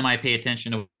able to semi pay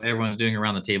attention to what everyone's doing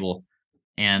around the table.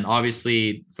 And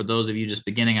obviously, for those of you just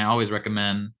beginning, I always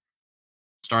recommend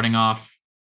starting off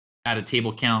at a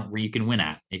table count where you can win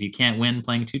at. If you can't win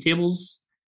playing 2 tables,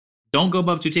 don't go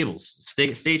above 2 tables.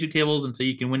 Stay 2 tables until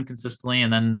you can win consistently.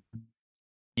 And then,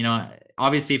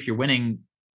 obviously, if you're winning,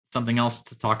 something else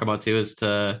to talk about too is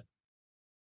to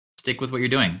stick with what you're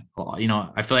doing.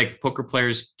 I feel like poker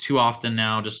players too often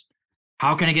now just,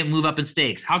 how can I move up in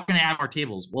stakes? How can I add more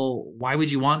tables? Well, why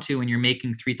would you want to when you're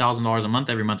making $3,000 a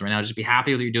month every month right now? Just be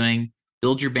happy with what you're doing,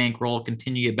 build your bankroll,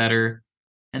 continue to get better,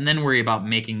 and then worry about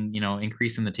making,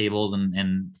 increasing the tables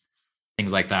and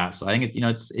things like that. So I think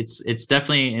it's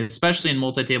definitely, especially in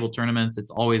multi-table tournaments,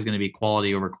 it's always going to be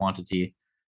quality over quantity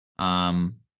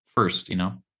first.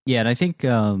 Yeah, and I think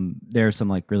there are some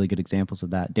like really good examples of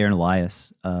that. Darren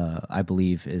Elias, I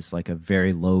believe, is like a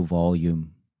very low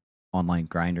volume online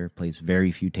grinder, plays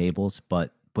very few tables,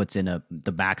 but puts in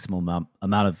the maximum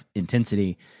amount of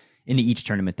intensity into each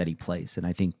tournament that he plays. And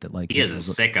I think that like he is a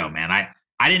sicko, man.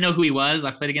 I didn't know who he was. I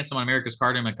played against him on America's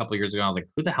Card Room a couple of years ago. I was like,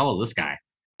 who the hell is this guy?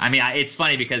 I mean, it's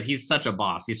funny because he's such a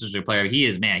boss. He's such a player. He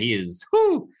is I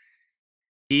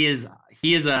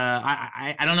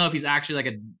don't know if he's actually like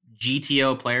a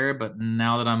GTO player, but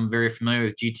now that I'm very familiar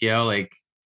with GTO, like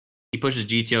he pushes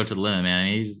GTO to the limit,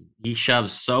 man. He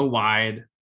shoves so wide.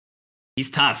 He's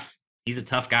tough. He's a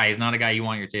tough guy. He's not a guy you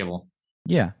want on your table.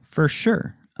 Yeah, for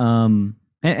sure. And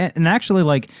actually,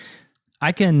 like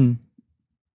I can.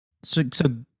 So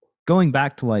going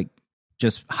back to like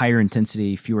just higher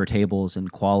intensity, fewer tables,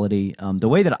 and quality. The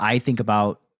way that I think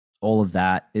about all of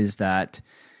that is that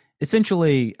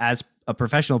essentially, as a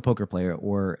professional poker player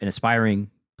or an aspiring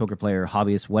poker player,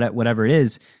 hobbyist, whatever it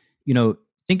is,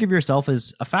 think of yourself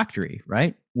as a factory,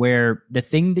 right? Where the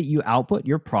thing that you output,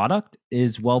 your product,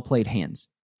 is well played hands,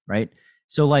 right?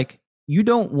 So like you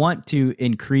don't want to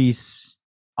increase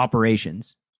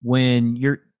operations when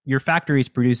your factory is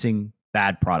producing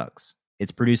bad products.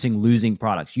 It's producing losing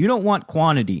products. You don't want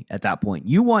quantity at that point.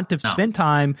 You want to spend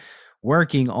time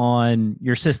working on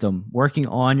your system, working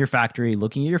on your factory,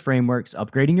 looking at your frameworks,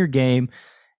 upgrading your game.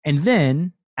 And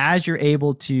then as you're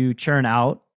able to churn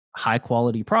out high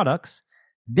quality products,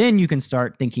 then you can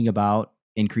start thinking about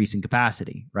increasing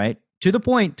capacity, right? To the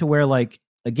point to where, like,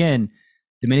 again,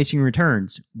 diminishing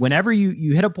returns. Whenever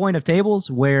you hit a point of tables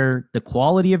where the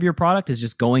quality of your product is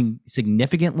just going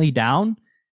significantly down,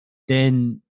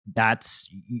 then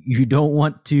you don't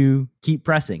want to keep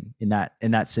pressing in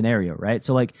that scenario, right?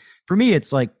 So like for me,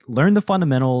 it's like learn the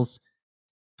fundamentals,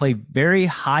 play very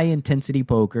high intensity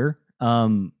poker,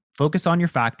 focus on your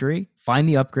factory, find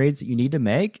the upgrades that you need to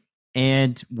make,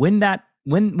 and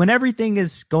when everything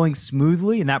is going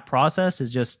smoothly and that process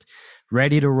is just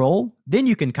ready to roll, then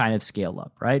you can kind of scale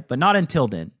up, right? But not until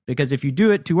then, because if you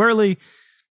do it too early,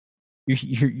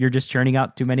 you're just churning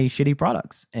out too many shitty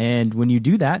products. And when you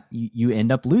do that, you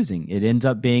end up losing. It ends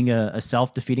up being a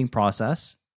self-defeating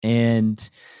process. And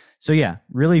so, yeah,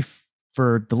 really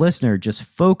for the listener, just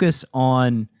focus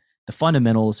on the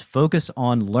fundamentals, focus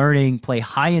on learning, play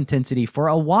high intensity for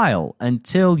a while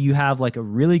until you have like a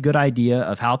really good idea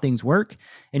of how things work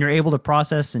and you're able to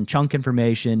process and chunk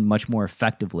information much more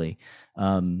effectively.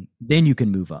 Then you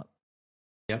can move up.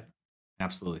 Yep,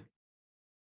 absolutely.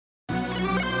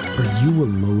 Are you a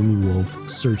lone wolf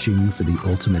searching for the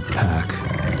ultimate pack?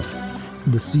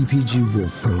 The CPG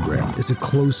Wolf program is a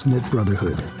close-knit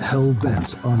brotherhood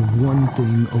hell-bent on one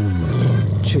thing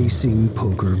only: chasing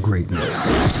poker greatness.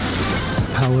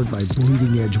 Powered by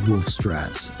bleeding-edge wolf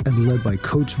strats and led by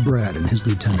Coach Brad and his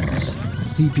lieutenants,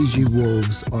 CPG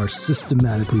Wolves are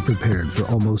systematically prepared for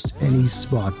almost any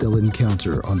spot they'll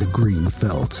encounter on the green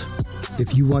felt.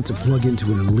 If you want to plug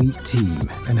into an elite team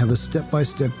and have a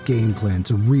step-by-step game plan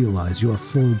to realize your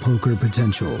full poker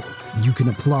potential, you can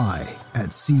apply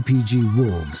at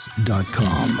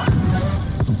cpgwolves.com.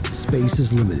 Space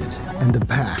is limited, and the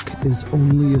pack is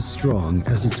only as strong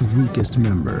as its weakest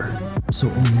member. So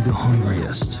only the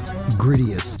hungriest,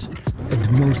 grittiest,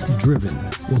 and most driven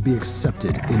will be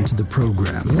accepted into the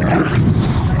program.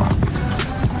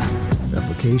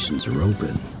 Applications are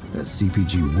open at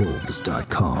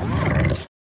cpgwolves.com.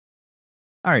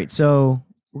 All right, so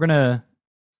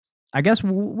I guess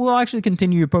we'll actually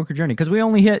continue your poker journey because we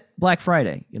only hit Black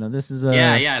Friday. This is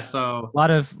so a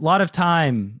lot of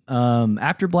time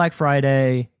after Black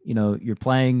Friday. You're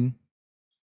playing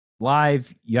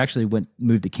live. You actually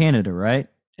moved to Canada, right?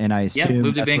 And I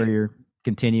assume that's where you're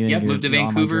continuing. Yep, moved to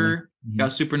Vancouver,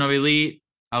 got Supernova Elite.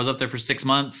 I was up there for 6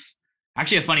 months.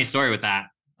 Actually, a funny story with that.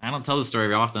 I don't tell this story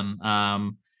very often.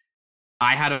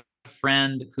 I had a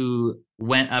friend who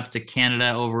went up to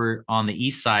Canada over on the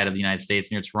east side of the United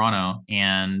States near Toronto,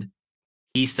 and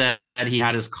he said he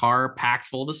had his car packed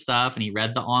full of stuff, and he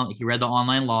read the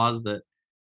online laws that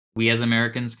we as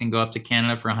Americans can go up to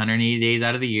Canada for 180 days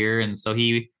out of the year. And so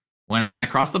he went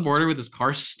across the border with his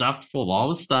car stuffed full of all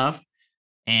his stuff,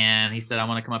 and he said, I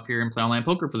want to come up here and play online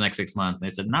poker for the next 6 months. And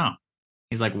they said, no.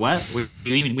 He's like, what? What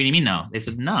do you mean no? They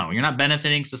said, no, you're not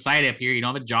benefiting society up here. You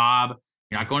don't have a job.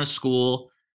 You're not going to school.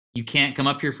 You can't come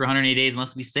up here for 180 days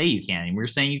unless we say you can. And we're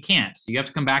saying you can't. So you have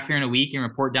to come back here in a week and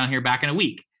report down here back in a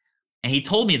week. And he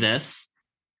told me this.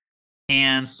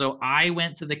 And so I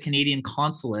went to the Canadian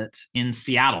consulate in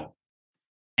Seattle.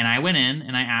 And I went in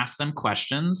and I asked them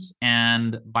questions.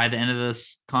 And by the end of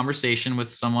this conversation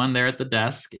with someone there at the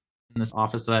desk in this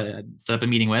office that I set up a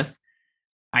meeting with,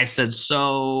 I said,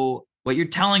 so what you're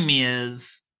telling me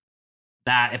is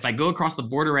that if I go across the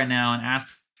border right now and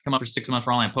ask to come up for 6 months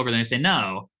for online poker, then they say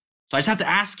no. So I just have to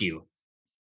ask you,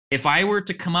 if I were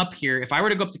to come up here, if I were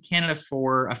to go up to Canada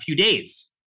for a few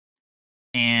days,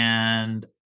 and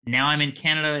now I'm in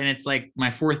Canada and it's like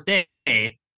my 4th day,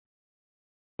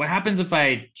 what happens if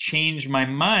I change my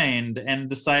mind and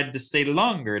decide to stay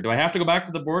longer? Do I have to go back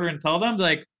to the border and tell them? They're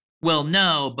like, well,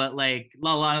 no, but like,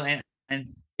 la la. And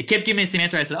they kept giving me the same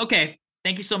answer. I said, okay,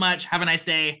 thank you so much. Have a nice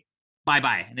day.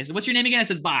 Bye-bye. And they said, what's your name again? I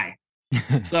said, bye.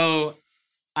 So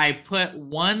I put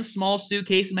one small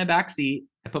suitcase in my back seat.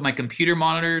 I put my computer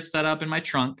monitor set up in my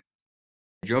trunk.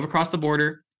 I drove across the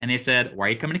border, and they said, why are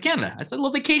you coming to Canada? I said, a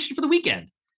little vacation for the weekend.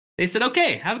 They said,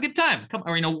 okay, have a good time. Come,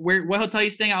 or what hotel are you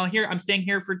staying out here? I'm staying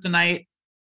here for tonight.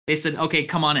 They said, okay,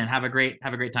 come on in. Have a great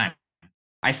time.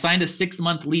 I signed a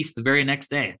 6-month lease the very next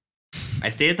day. I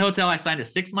stayed at the hotel. I signed a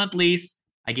 6-month lease.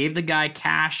 I gave the guy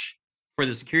cash for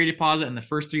the security deposit in the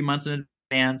first 3 months in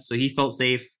advance, so he felt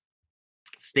safe.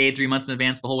 Stayed 3 months in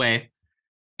advance the whole way.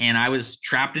 And I was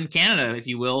trapped in Canada, if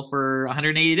you will, for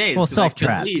 180 days. Well,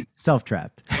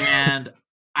 self-trapped. And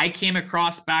I came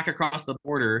back across the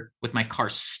border with my car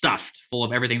stuffed full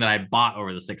of everything that I bought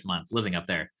over the 6 months living up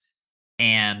there.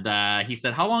 And he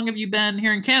said, how long have you been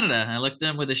here in Canada? And I looked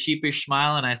at him with a sheepish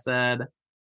smile and I said,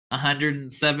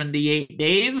 178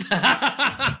 days.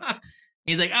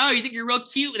 He's like, oh, you think you're real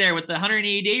cute there with the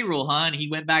 180-day rule, huh? And he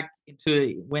went back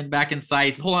inside.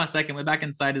 He said, hold on a second. Went back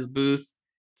inside his booth,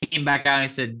 came back out. And he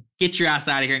said, get your ass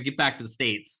out of here and get back to the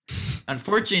States.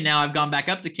 Unfortunately, now I've gone back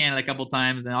up to Canada a couple of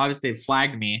times, and obviously they've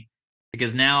flagged me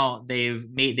because now they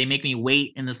make me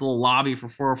wait in this little lobby for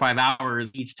 4 or 5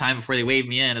 hours each time before they wave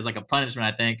me in as like a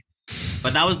punishment, I think.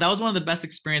 But that was one of the best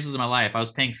experiences of my life. I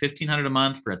was paying $1,500 a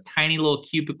month for a tiny little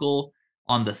cubicle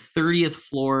on the 30th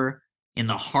floor in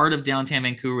the heart of downtown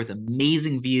Vancouver with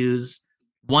amazing views,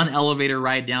 one elevator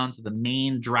ride down to the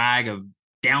main drag of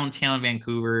downtown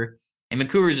Vancouver. And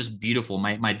Vancouver is just beautiful.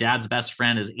 My dad's best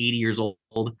friend is 80 years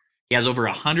old. He has over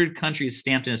 100 countries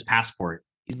stamped in his passport.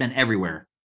 He's been everywhere.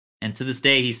 And to this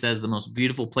day, he says the most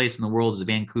beautiful place in the world is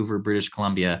Vancouver, British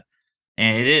Columbia.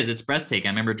 And it's breathtaking.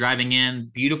 I remember driving in,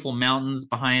 beautiful mountains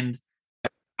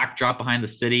backdrop behind the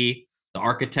city, the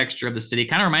architecture of the city.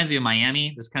 Kind of reminds me of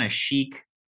Miami, this kind of chic,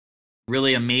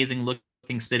 really amazing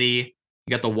looking city.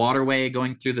 You got the waterway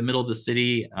going through the middle of the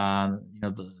city.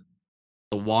 The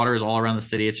water is all around the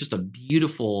city. It's just a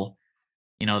beautiful,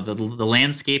 the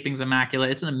landscaping's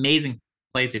immaculate. It's an amazing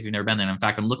place if you've never been there. And in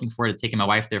fact, I'm looking forward to taking my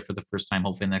wife there for the first time,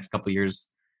 hopefully in the next couple of years,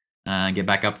 and get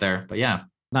back up there. But yeah.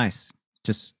 Nice.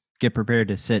 Just get prepared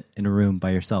to sit in a room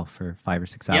by yourself for 5 or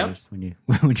 6 Yep. hours when you're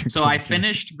So I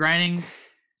finished grinding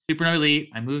Super No Elite.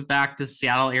 I moved back to the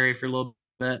Seattle area for a little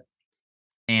bit,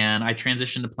 and I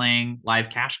transitioned to playing live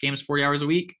cash games 40 hours a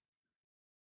week.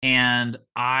 And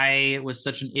I was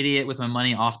such an idiot with my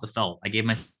money off the felt. I gave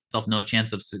myself no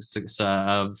chance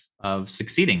of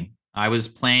succeeding. I was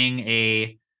playing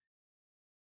a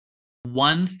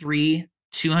 1-3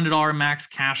 $200 max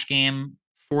cash game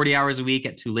 40 hours a week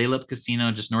at Tulalip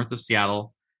Casino just north of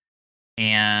Seattle,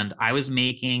 and I was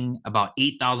making about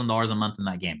 $8,000 a month in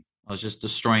that game. I was just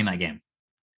destroying that game.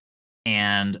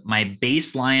 And my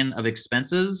baseline of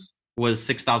expenses was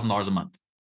 $6,000 a month.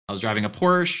 I was driving a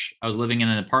Porsche. I was living in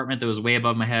an apartment that was way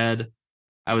above my head.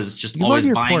 I was just always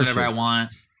buying whatever I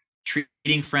want,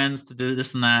 treating friends to do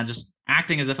this and that, just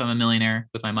acting as if I'm a millionaire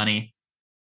with my money.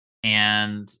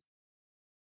 And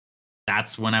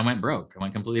that's when I went broke. I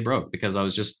went completely broke because I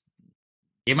was just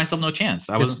gave myself no chance.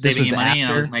 I wasn't saving any money,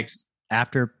 and I was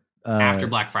after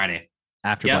Black Friday.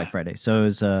 After Black Friday. So it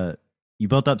was you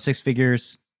built up 6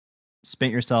 figures,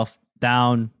 spent yourself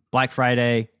down. Black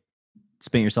Friday,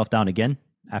 spent yourself down again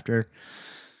after.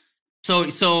 So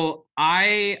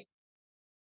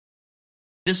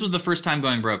this was the first time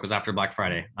going broke was after Black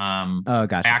Friday.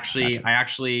 Gotcha. I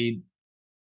actually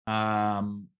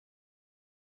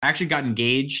got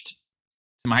engaged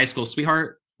to my high school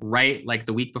sweetheart right like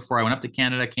the week before I went up to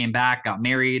Canada, came back, got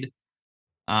married.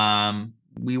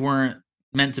 We weren't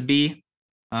meant to be.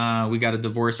 We got a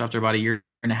divorce after about a year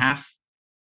and a half,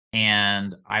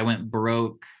 and I went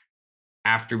broke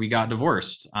after we got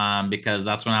divorced, because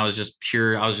that's when I was just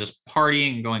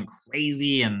partying and going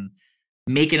crazy and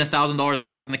making $1,000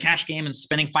 in the cash game and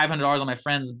spending $500 on my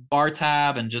friend's bar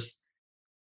tab, and just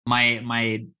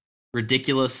my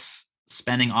ridiculous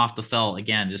spending off the felt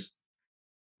again. Just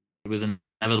it was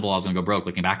inevitable I was going to go broke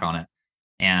looking back on it.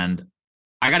 And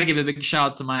I got to give a big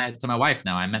shout out to my wife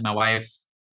now. I met my wife,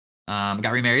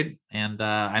 got remarried, and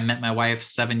I met my wife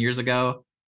 7 years ago.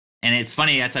 And it's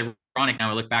funny, it's ironic now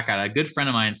I look back at it. A good friend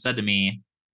of mine said to me,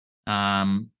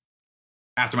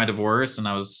 after my divorce, and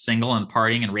I was single and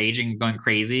partying and raging, going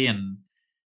crazy and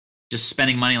just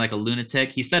spending money like a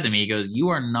lunatic. He said to me, he goes, "You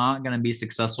are not going to be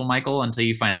successful, Michael, until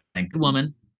you find a good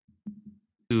woman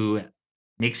who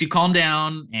makes you calm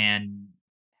down and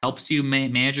helps you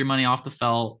manage your money off the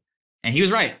felt." And he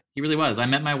was right. He really was. I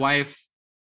met my wife,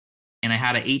 and I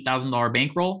had an $8,000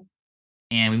 bankroll,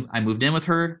 and I moved in with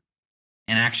her,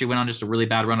 and I actually went on just a really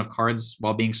bad run of cards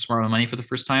while being smart with money for the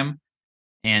first time.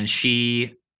 And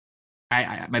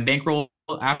my bankroll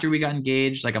after we got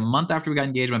engaged, like a month after we got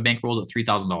engaged, my bankroll was at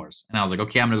 $3,000. And I was like,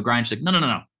 okay, I'm going to grind. She's like, no. You're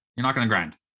not going to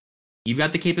grind. You've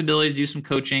got the capability to do some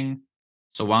coaching.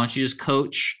 So why don't you just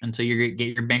coach until you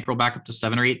get your bankroll back up to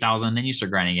 7,000 or 8,000, and then you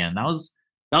start grinding again. That was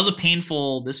a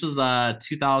painful, this was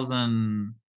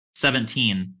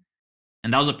 2017.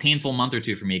 And that was a painful month or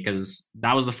two for me, because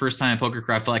that was the first time in poker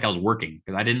career I felt like I was working,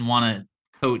 because I didn't want to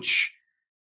coach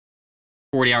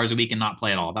 40 hours a week and not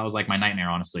play at all. That was like my nightmare,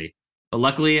 honestly. But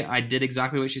luckily, I did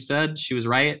exactly what she said. She was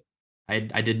right. I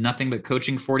did nothing but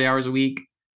coaching 40 hours a week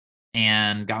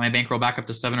and got my bankroll back up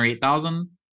to 7,000 or 8,000.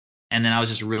 And then I was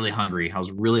just really hungry. I was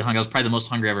probably the most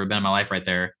hungry I've ever been in my life right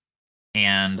there.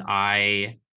 And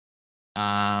I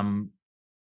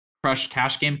crushed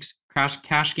cash games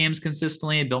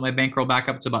consistently, built my bankroll back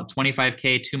up to about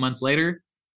 25K 2 months later.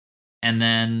 And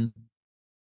then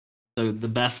the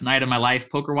best night of my life,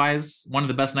 poker wise, one of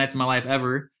the best nights of my life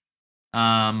ever.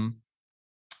 I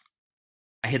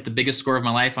hit the biggest score of my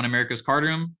life on America's Card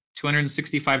Room,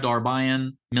 $265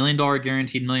 buy-in, $1 million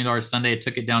guaranteed, $1 million Sunday. I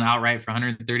took it down outright for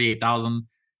 138,000.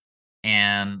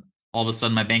 And all of a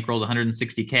sudden my bankroll is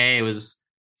 160K. It was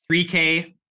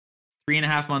 3K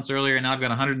 3.5 months earlier. And now I've got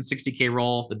 160K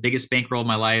roll, the biggest bankroll of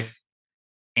my life.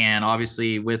 And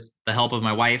obviously with the help of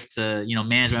my wife to,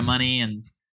 manage my money and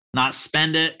not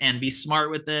spend it and be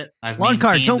smart with it. I've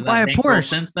Loncar, don't buy a Porsche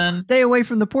since then. Stay away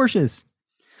from the Porsches.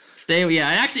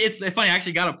 Actually, it's funny. I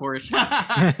actually got a Porsche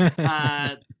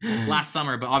last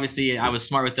summer, but obviously I was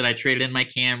smart with it. I traded in my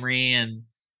Camry and,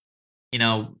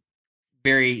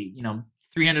 very,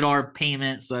 $300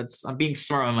 payment. So I'm being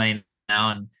smart with money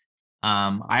now. And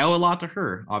I owe a lot to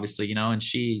her, obviously, and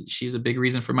she's a big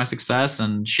reason for my success.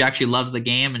 And she actually loves the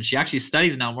game, and she actually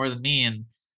studies now more than me and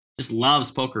just loves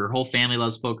poker. Her whole family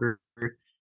loves poker.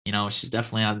 She's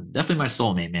definitely my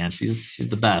soulmate, man. She's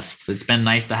the best. It's been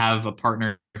nice to have a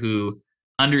partner who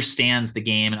understands the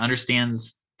game and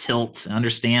understands tilt and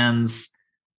understands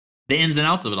the ins and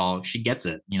outs of it all. She gets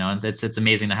it, and it's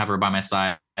amazing to have her by my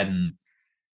side. And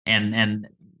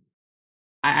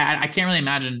I can't really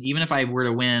imagine, even if I were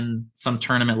to win some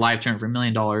live tournament for $1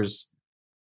 million,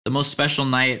 the most special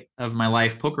night of my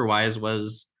life poker wise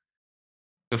was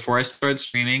before I started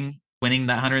streaming, winning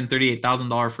that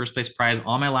 $138,000 first place prize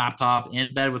on my laptop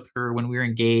in bed with her when we were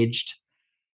engaged,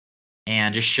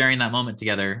 and just sharing that moment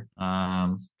together.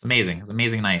 It's amazing. It's an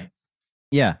amazing night.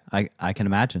 Yeah, I can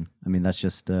imagine. I mean, that's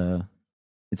just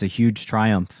it's a huge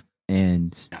triumph,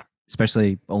 and Yeah.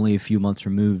 especially only a few months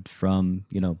removed from,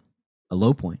 you know, a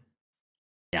low point.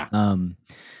 Yeah.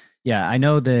 Yeah, I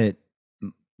know that.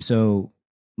 So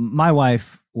my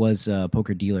wife was a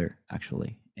poker dealer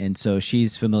actually, and so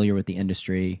she's familiar with the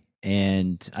industry.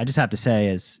 And I just have to say,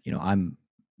 as you know, I'm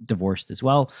divorced as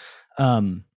well.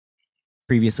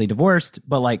 Previously divorced,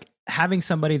 but like having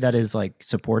somebody that is like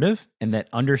supportive and that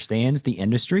understands the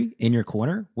industry in your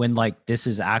corner when like this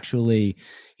is actually,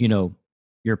 you know,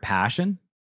 your passion,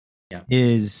 Yeah.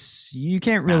 is you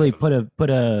can't really Massive. put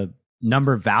a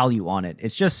number value on it.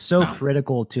 It's just so No.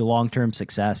 critical to long-term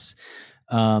success.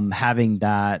 Having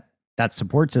that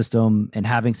support system and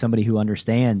having somebody who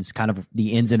understands kind of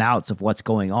the ins and outs of what's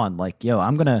going on. Like, yo,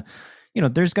 I'm gonna, you know,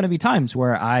 there's gonna be times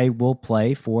where I will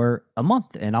play for a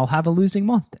month and I'll have a losing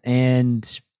month,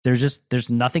 and there's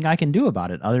nothing I can do about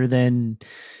it other than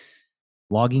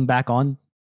logging back on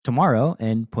tomorrow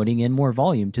and putting in more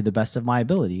volume to the best of my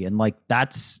ability. And like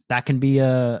that can be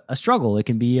a struggle. It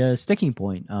can be a sticking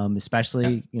point,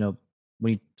 especially, Yes. you know,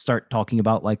 when you start talking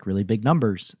about like really big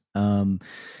numbers.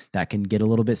 That can get a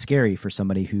little bit scary for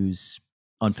somebody who's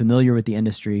unfamiliar with the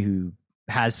industry, who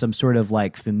has some sort of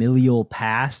like familial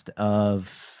past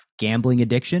of gambling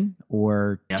addiction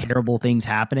or Yeah. terrible things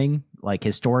happening like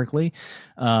historically.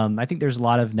 I think there's a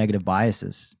lot of negative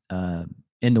biases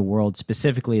in the world,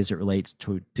 specifically as it relates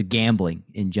to gambling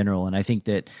in general. And I think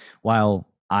that while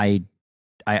I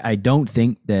don't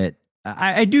think that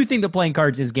I do think that playing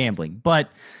cards is gambling,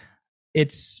 but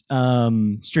it's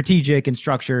strategic and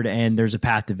structured, and there's a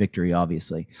path to victory,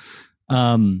 obviously.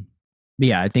 But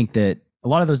yeah, I think that a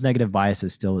lot of those negative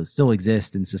biases still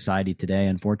exist in society today,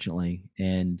 unfortunately.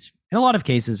 And in a lot of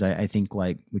cases, I think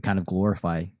like we kind of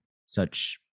glorify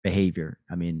such behavior.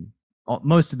 I mean,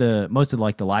 most of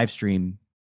like the live stream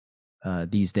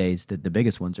these days, the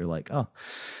biggest ones are like, oh,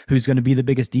 who's going to be the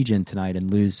biggest DJ tonight and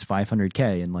lose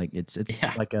 500K? And like it's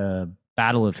Yeah. like a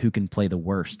battle of who can play the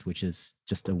worst, which is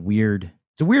just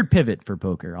it's a weird pivot for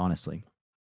poker, honestly.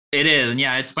 It is. And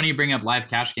yeah, it's funny you bring up live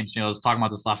cash games. I was talking about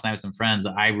this last night with some friends.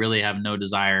 I really have no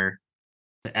desire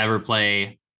to ever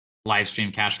play live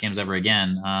stream cash games ever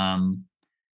again.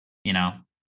 You know,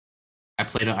 I've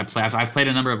played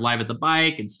a number of live at the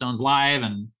bike and Stones Live,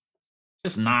 and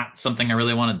just not something I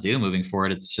really want to do moving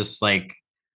forward. It's just like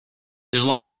there's a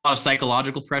lot of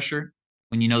psychological pressure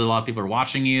when you know that a lot of people are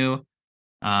watching you.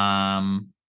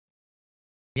 Um,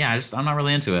 yeah, I'm not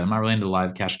really into it. I'm not really into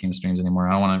live cash game streams anymore.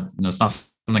 I don't want to, it's not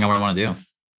something I want to do.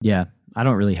 Yeah, I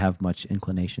don't really have much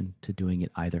inclination to doing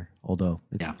it either, although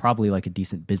it's Yeah. probably like a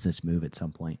decent business move at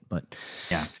some point. But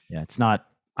Yeah. it's not.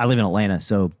 I live in Atlanta,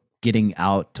 so getting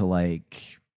out to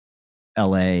like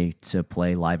LA to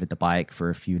play live at the bike for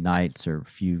a few nights or a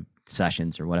few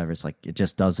sessions or whatever, it's like it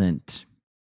just doesn't.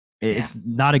 It's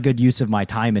not a good use of my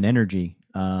time and energy.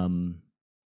 I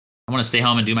want to stay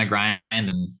home and do my grind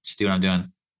and just do what I'm doing.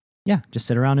 Yeah, just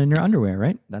sit around in your underwear,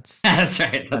 right? That's That's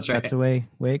right. That's right. That's the way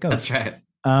it goes. That's right.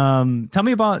 Tell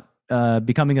me about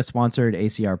becoming a sponsored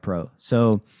ACR Pro.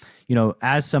 So, you know,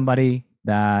 as somebody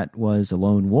that was a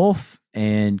lone wolf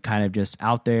and kind of just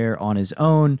out there on his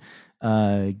own,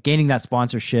 gaining that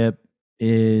sponsorship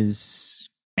is,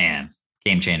 Man,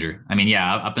 game changer. I mean,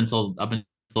 yeah, up until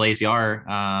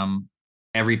ACR,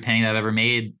 every penny that I've ever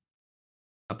made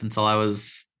up until I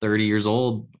was 30 years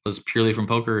old was purely from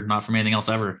poker, not from anything else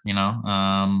ever, you know?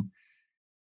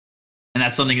 And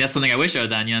that's something I wish I had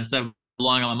done, you know, instead of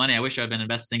blowing all my money, I wish I'd been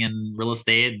investing in real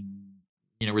estate and,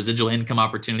 you know, residual income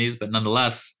opportunities, but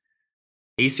nonetheless,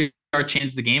 ACR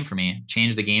changed the game for me,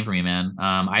 man.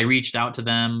 I reached out to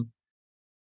them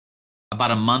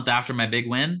about a month after my big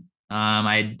win.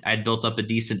 I'd built up a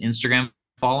decent Instagram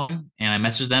following, and I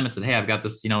messaged them and said, "Hey, I've got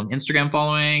this, you know, Instagram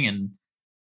following, and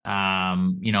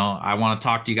you know, I want to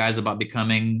talk to you guys about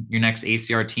becoming your next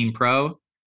ACR Team Pro."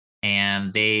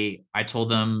 And I told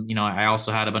them, you know, I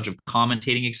also had a bunch of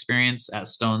commentating experience at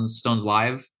Stone's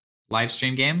live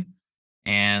stream game,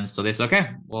 and so they said,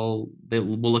 "Okay, well,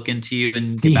 we'll look into you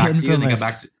and get the back to you." And they got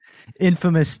back to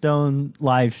infamous Stone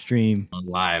live stream. Stone's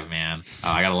live, man. Oh,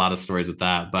 I got a lot of stories with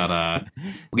that, but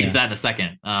we'll get to that in a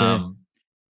second. Sure.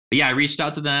 But yeah, I reached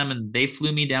out to them and they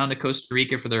flew me down to Costa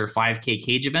Rica for their 5K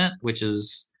cage event, which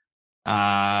is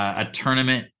a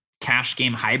tournament cash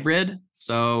game hybrid.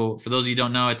 So for those of you who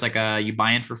don't know, it's like you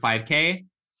buy in for 5K,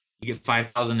 you get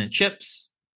 5,000 in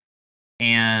chips,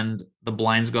 and the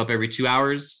blinds go up every 2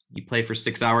 hours. You play for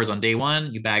 6 hours on day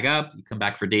one, you bag up, you come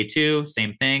back for day two,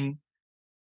 same thing.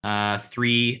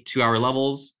 3 2-hour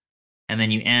levels, and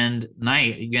then you end the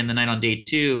night on day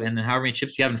two, and then however many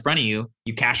chips you have in front of you,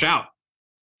 you cash out.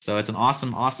 So it's an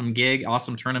awesome gig,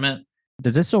 awesome tournament.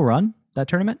 Does it still run, that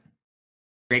tournament?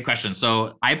 Great question.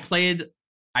 So I played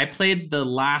the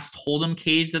last Hold'em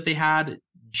cage that they had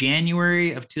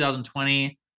January of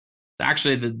 2020.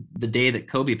 Actually, the day that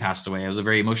Kobe passed away. It was a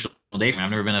very emotional day for me. I've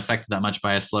never been affected that much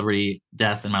by a celebrity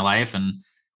death in my life, and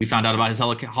we found out about his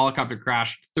helicopter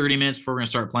crash 30 minutes before we were going to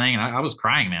start playing, and I was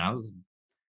crying, man. I was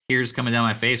tears coming down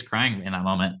my face, crying in that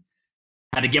moment.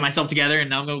 Had to get myself together, and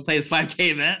now I'm going to play this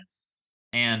 5K event.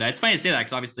 And it's funny to say that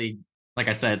because obviously, like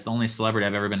I said, it's the only celebrity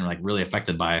I've ever been like really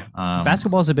affected by.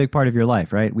 Basketball is a big part of your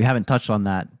life, right? We haven't touched on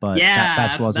that, but yeah,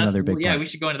 basketball is another big part. Yeah, we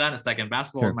should go into that in a second.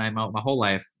 Basketball is my whole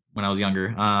life when I was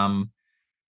younger.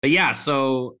 But yeah,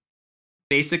 so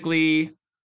basically,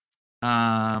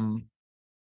 where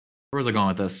was I going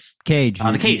with this? Cage.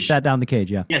 The cage. You sat down the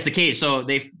cage, yeah. Yes, the cage. So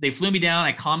they flew me down.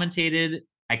 I commentated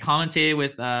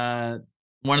with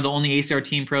one of the only ACR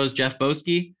Team Pros, Jeff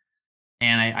Boski,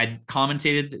 and I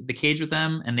commentated the cage with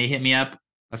them, and they hit me up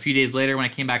a few days later when I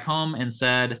came back home and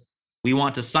said, "We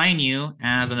want to sign you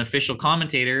as an official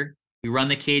commentator. We run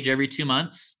the cage every 2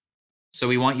 months. So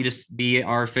we want you to be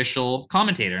our official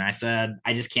commentator." And I said,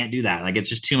 I just can't do that. Like, it's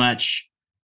just too much.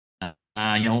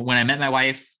 When I met my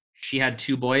wife, she had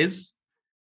 2 boys.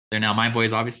 They're now my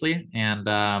boys, obviously. And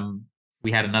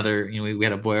we had another, we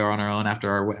had a boy on our own after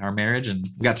our marriage, and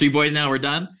we got 3 boys now. We're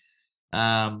done.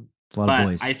 It's a lot of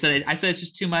boys. I said, it's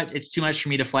just too much. It's too much for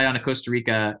me to fly down to Costa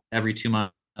Rica every 2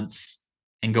 months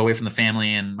and go away from the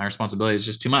family and my responsibilities. It's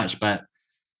just too much. But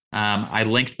I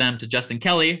linked them to Justin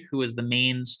Kelly, who was the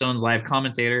main Stones Live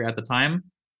commentator at the time,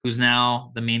 who's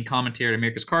now the main commentator at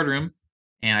America's Card Room.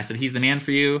 And I said, he's the man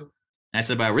for you. And I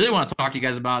said, but I really want to talk to you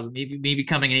guys about maybe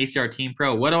becoming an ACR Team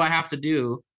Pro. What do I have to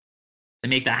do to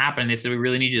make that happen? And they said, we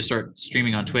really need you to start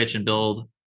streaming on Twitch and build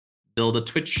a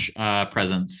Twitch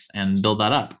presence and build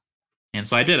that up. And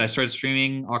so I did. I started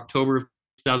streaming October of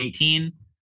 2018,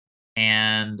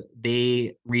 and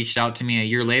they reached out to me a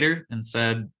year later and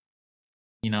said,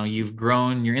 you've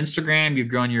grown your Instagram, you've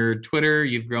grown your Twitter,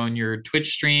 you've grown your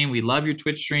Twitch stream. We love your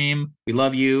Twitch stream. We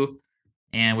love you,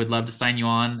 and would love to sign you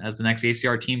on as the next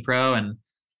ACR Team Pro. And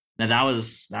that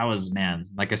was, man,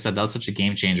 like I said, that was such a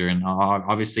game changer. And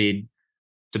obviously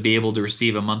to be able to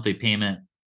receive a monthly payment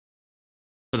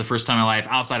for the first time in my life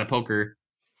outside of poker,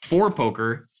 for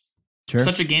poker,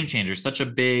 such a game changer, such a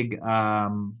big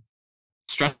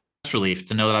stress relief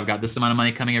to know that I've got this amount of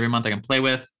money coming every month I can play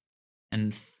with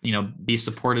and be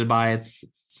supported by.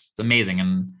 It's amazing.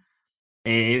 And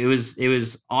it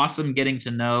was awesome getting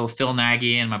to know Phil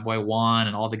Nagy and my boy Juan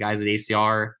and all the guys at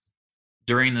ACR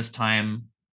during this time,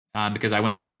 because I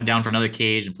went down for another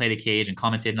cage and played a cage and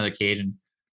commentated another cage and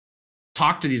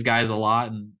talked to these guys a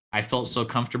lot. And I felt so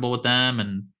comfortable with them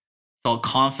and felt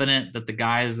confident that the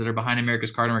guys that are behind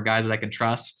America's Card Room are guys that I can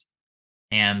trust,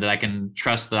 and that I can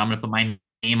trust that I'm going to put my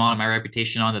name on, my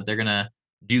reputation on, that they're going to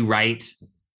do right.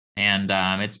 And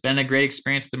it's been a great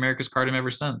experience with America's Card Room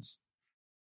ever since.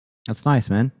 That's nice,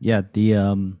 man. Yeah,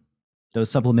 those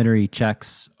supplementary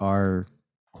checks are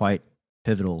quite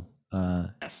pivotal.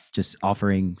 Yes. Just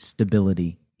offering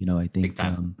stability. I think. Big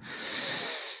time.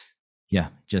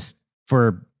 Just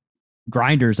for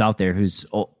grinders out there whose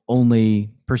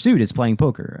only pursuit is playing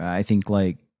poker, I think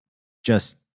like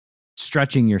just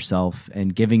stretching yourself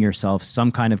and giving yourself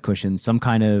some kind of cushion, some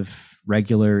kind of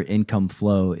regular income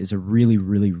flow is a really,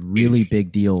 really, really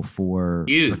big deal for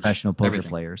professional poker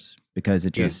players, because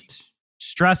it just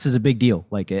stress is a big deal.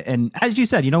 And as you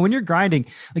said, when you're grinding,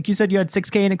 like you said, you had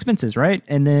 $6K in expenses, right?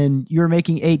 And then you're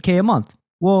making $8K a month.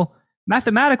 Well,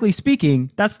 mathematically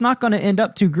speaking, that's not going to end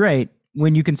up too great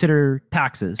when you consider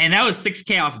taxes. And that was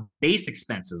 $6K off base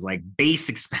expenses.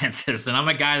 And I'm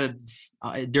a guy that's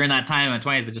during that time in my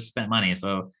 20s that just spent money.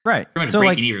 So right. pretty much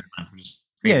breaking even.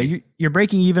 Yeah, you're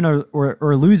breaking even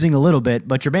or losing a little bit,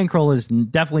 but your bankroll is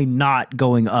definitely not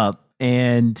going up.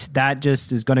 And that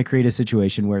just is going to create a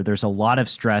situation where there's a lot of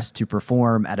stress to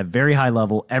perform at a very high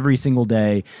level every single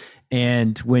day.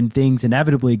 And when things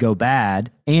inevitably go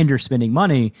bad and you're spending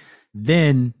money,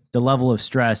 then the level of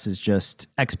stress is just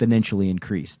exponentially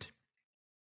increased.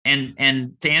 And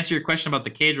to answer your question about the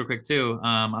cage real quick too,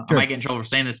 I might get in trouble for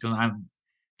saying this because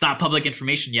it's not public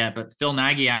information yet, but Phil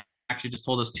Nagy actually just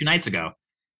told us 2 nights ago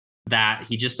that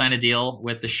he just signed a deal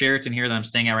with the Sheraton here that I'm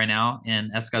staying at right now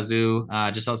in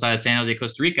Escazú, just outside of San Jose,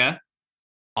 Costa Rica.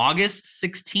 August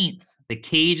 16th, the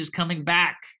cage is coming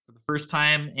back for the first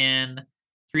time in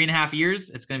 3.5 years.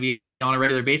 It's going to be on a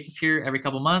regular basis here every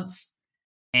couple months.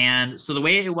 And so the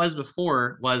way it was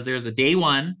before was there's a day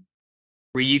one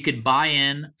where you could buy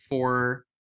in for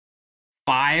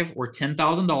 $5,000 or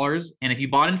 $10,000. And if you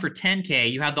bought in for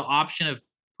 10K, you had the option of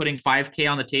putting 5K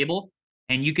on the table,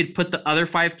 and you could put the other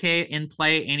 5K in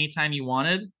play anytime you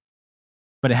wanted.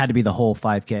 But it had to be the whole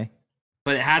 5K.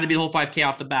 But it had to be the whole 5K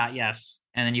off the bat, yes.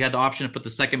 And then you had the option to put the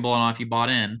second bullet on if you bought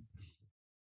in.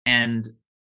 And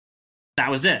that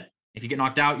was it. If you get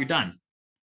knocked out, you're done.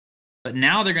 But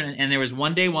now they're going to, and there was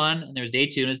one day one, and there was day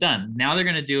two, and it's done. Now they're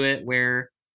going to do it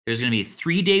where there's going to be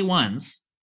 3 day ones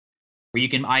where you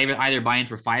can either buy in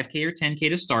for 5K or 10K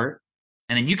to start.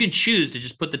 And then you can choose to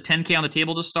just put the 10K on the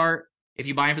table to start if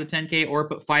you buy in for the 10K, or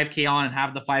put 5K on and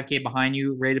have the 5K behind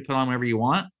you ready to put on whenever you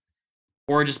want,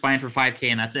 or just buy in for 5K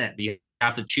and that's it. But you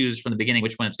have to choose from the beginning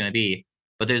which one it's going to be.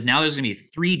 But there's going to be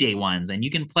 3 day ones, and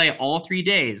you can play all 3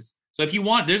 days. So if you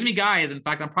want, there's going to be guys. In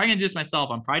fact, I'm probably going to do this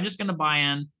myself. I'm probably just going to buy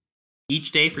in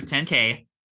each day for 10K.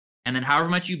 And then however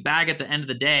much you bag at the end of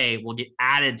the day will get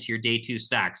added to your day 2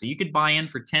 stack. So you could buy in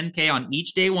for 10K on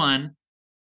each day one,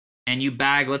 and you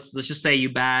bag, let's just say you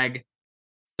bag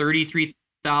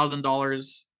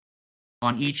 $33,000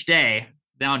 on each day.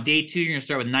 Then on day 2, you're going to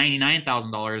start with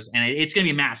 $99,000, and it's going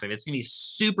to be massive. It's going to be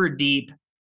super deep.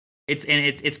 It's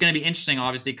going to be interesting,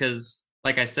 obviously, because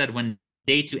like I said, when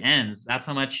day 2 ends, that's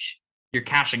how much you're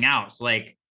cashing out. So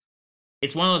like,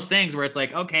 it's one of those things where it's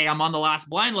like, okay, I'm on the last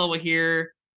blind level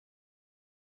here,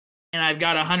 and I've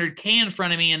got 100K in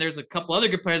front of me, and there's a couple other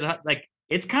good players. Like,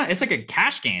 it's like a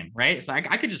cash game, right? So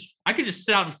I could just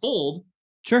sit out and fold,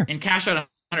 sure, and cash out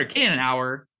 100K in an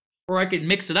hour, or I could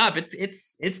mix it up.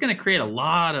 It's going to create a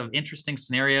lot of interesting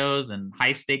scenarios and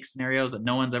high stakes scenarios that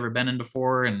no one's ever been in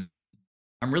before, and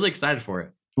I'm really excited for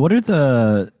it. What are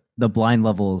the blind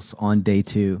levels on day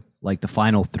 2? Like the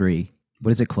final 3?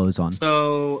 What does it close on?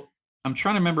 So I'm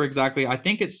trying to remember exactly. I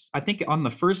think on the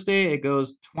first day it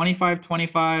goes 25,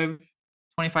 25,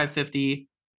 25, 50,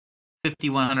 50,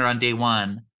 100 on day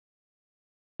 1.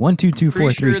 1, 2, 2,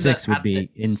 4, 3, 6 would be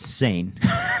insane.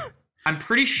 I'm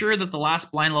pretty sure that the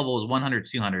last blind level is 100,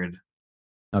 200.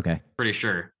 Okay. Pretty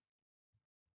sure.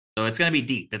 So it's going to be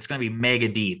deep. It's going to be mega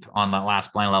deep on the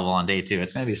last blind level on day 2.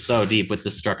 It's going to be so deep with the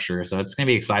structure. So it's going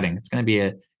to be exciting. It's going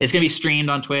to be streamed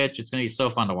on Twitch. It's going to be so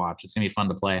fun to watch. It's going to be fun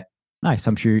to play. Nice.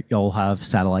 I'm sure you'll have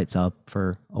satellites up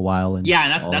for a while. And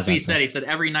that's what he said. He said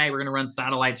every night we're going to run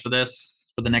satellites for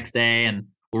the next day, and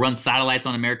we'll run satellites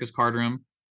on America's Card Room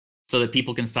so that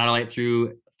people can satellite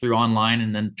through online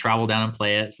and then travel down and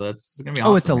play it. So it's going to be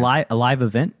awesome. Oh, it's a live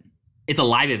event? It's a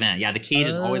live event. Yeah, the cage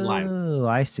is always live. Oh,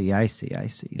 I see. So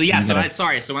yeah, so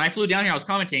when I flew down here, I was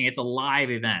commenting. It's a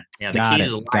live event. Yeah, the cage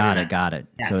is a live event. Got it.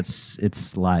 Yes. So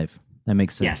it's live. That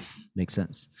makes sense. Yes. Makes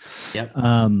sense. Yep.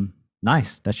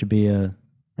 Nice. That should be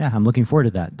I'm looking forward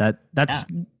to that. That's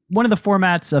one of the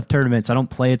formats of tournaments. I don't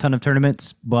play a ton of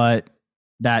tournaments, but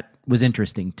that was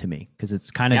interesting to me because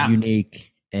it's kind of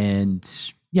unique, and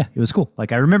it was cool.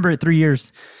 Like I remember it 3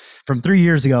 years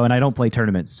ago, and I don't play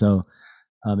tournaments, so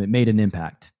it made an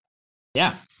impact.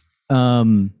 Yeah.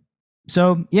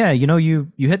 So yeah,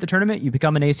 you hit the tournament, you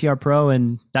become an ACR Pro,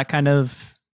 and that kind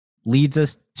of leads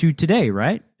us to today,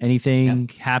 right? Anything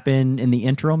happen in the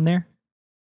interim there?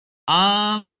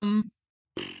 COVID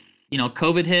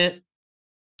hit.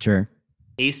 Sure.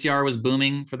 ACR was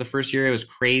booming for the first year. It was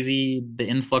crazy. The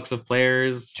influx of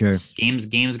players. Sure.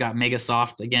 Games got mega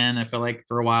soft again, I felt like,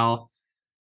 for a while.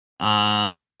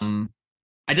 I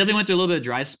definitely went through a little bit of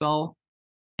dry spell,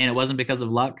 and it wasn't because of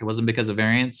luck. It wasn't because of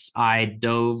variance. I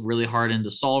dove really hard into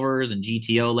solvers and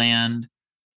GTO land,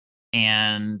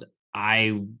 and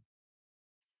I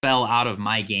fell out of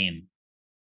my game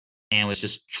and was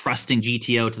just trusting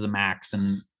GTO to the max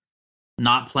and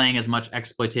not playing as much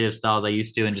exploitative style as I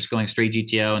used to, and just going straight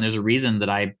GTO. And there's a reason that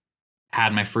I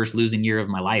had my first losing year of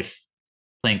my life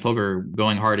playing poker,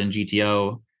 going hard in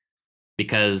GTO,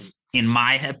 because in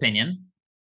my opinion,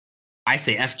 I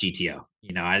say F GTO.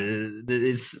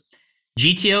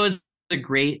 GTO is a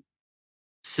great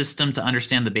system to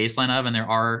understand the baseline of, and there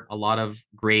are a lot of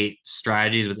great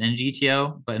strategies within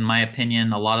GTO. But in my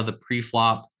opinion, a lot of the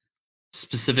pre-flop,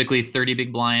 specifically 30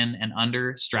 big blind and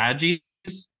under strategies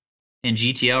in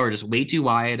GTO are just way too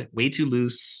wide, way too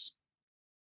loose,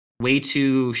 way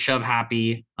too shove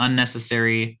happy,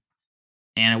 unnecessary.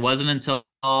 And it wasn't until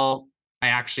I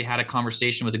actually had a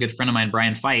conversation with a good friend of mine,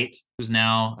 Brian Fight, who's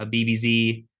now a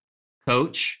BBZ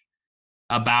coach,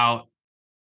 about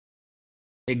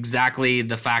exactly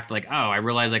the fact, like, I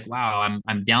realized, like, wow,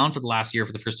 I'm down for the last year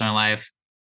for the first time in life.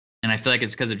 And I feel like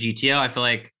it's because of GTO. I feel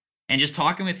like, and just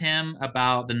talking with him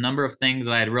about the number of things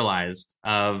that I had realized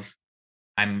of,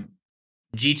 I'm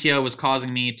GTO was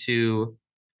causing me to,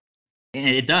 and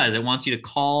it wants you to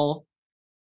call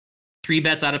three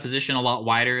bets out of position a lot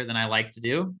wider than I like to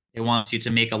do. It wants you to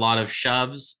make a lot of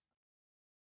shoves,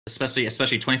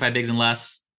 especially 25 bigs and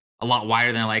less, a lot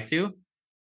wider than I like to.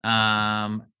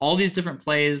 All these different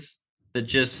plays that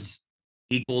just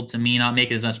equaled to me not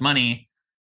making as much money.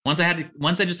 Once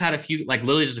I just had a few, like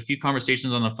literally just a few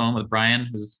conversations on the phone with Brian,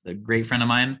 who's a great friend of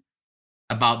mine,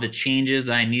 about the changes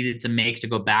that I needed to make to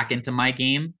go back into my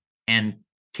game and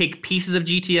take pieces of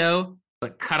GTO,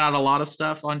 but cut out a lot of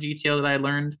stuff on GTO that I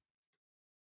learned.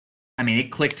 I mean,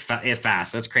 it clicked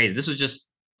fast. That's crazy. This was just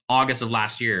August of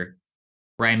last year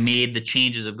where I made the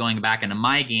changes of going back into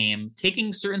my game,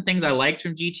 taking certain things I liked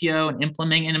from GTO and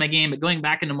implementing into my game, but going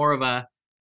back into more of a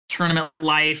tournament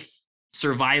life,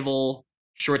 survival,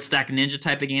 short stack ninja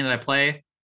type of game that I play.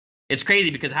 It's crazy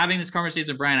because having this conversation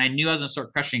with Brian, I knew I was going to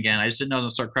start crushing again. I just didn't know I was going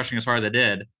to start crushing as hard as I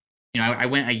did. You know, I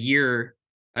went a year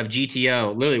of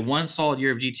GTO, literally one solid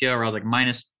year of GTO where I was like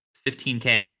minus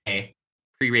 15K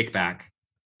pre-rake back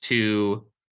to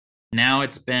now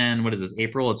it's been, what is this,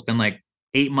 April? It's been like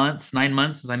 8 months, 9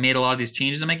 months since I made a lot of these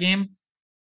changes in my game.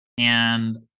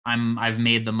 And I've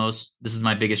made the most, this is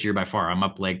my biggest year by far. I'm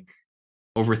up like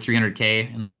over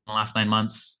 300K in the last 9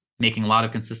 months, making a lot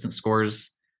of consistent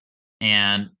scores.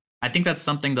 And I think that's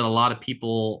something that a lot of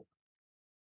people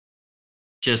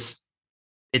just,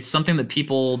 it's something that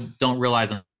people don't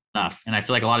realize enough. And I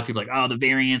feel like a lot of people are like, oh, the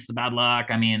variance, the bad luck.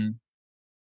 I mean,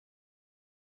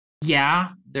 yeah,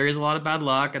 there is a lot of bad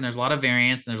luck and there's a lot of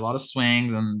variance and there's a lot of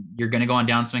swings and you're going to go on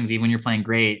down swings even when you're playing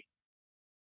great.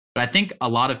 But I think a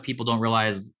lot of people don't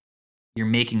realize you're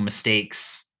making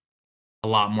mistakes a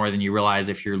lot more than you realize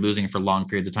if you're losing for long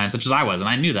periods of time, such as I was. And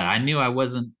I knew that. I knew I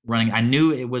wasn't running. I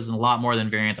knew it was a lot more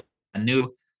than variance. I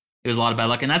knew it was a lot of bad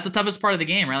luck. And that's the toughest part of the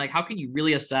game, right? Like, how can you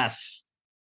really assess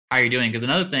how you're doing? Because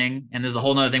another thing, and this is a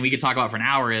whole nother thing we could talk about for an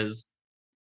hour, is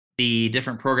the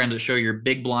different programs that show your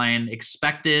big blind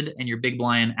expected and your big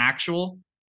blind actual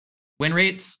win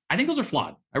rates. I think those are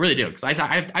flawed. I really do. Because I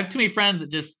have too many friends that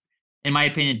just, in my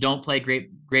opinion, don't play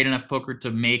great enough poker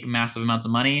to make massive amounts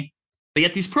of money. But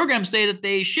yet these programs say that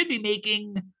they should be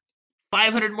making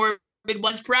 500 more big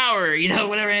blinds per hour, you know,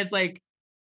 whatever. And it's like,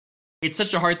 it's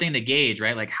such a hard thing to gauge,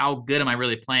 right? Like, how good am I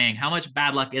really playing? How much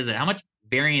bad luck is it? How much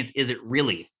variance is it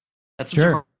really? That's such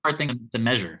a hard thing to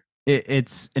measure.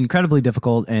 It's incredibly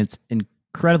difficult, and it's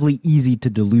incredibly easy to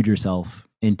delude yourself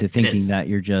into thinking that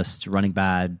you're just running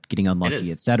bad, getting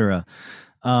unlucky, etc.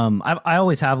 I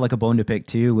always have like a bone to pick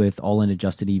too with all-in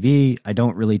adjusted EV. I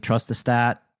don't really trust the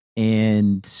stat,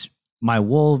 and my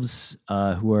wolves,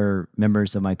 who are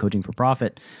members of my Coaching for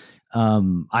Profit,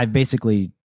 I've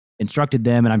basically instructed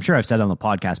them, and I'm sure I've said it on the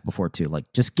podcast before too,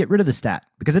 like, just get rid of the stat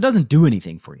because it doesn't do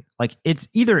anything for you. Like, it's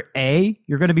either A,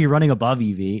 you're going to be running above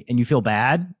EV and you feel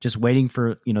bad just waiting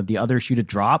for, you know, the other shoe to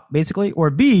drop basically,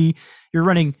 or B, you're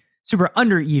running super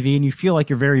under EV and you feel like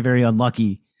you're very, very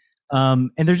unlucky.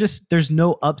 And there's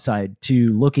no upside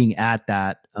to looking at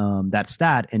that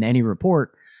stat in any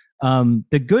report.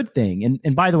 The good thing,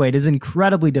 and by the way, it is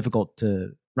incredibly difficult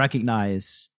to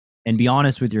recognize and be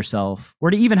honest with yourself,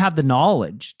 or to even have the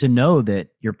knowledge to know that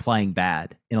you're playing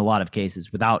bad in a lot of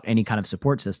cases without any kind of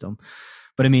support system.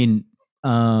 But I mean,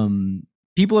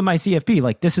 people in my CFP,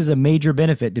 like, this is a major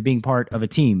benefit to being part of a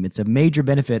team. It's a major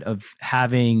benefit of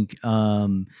having,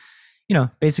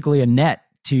 basically a net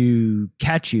to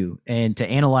catch you and to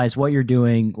analyze what you're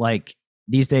doing. Like,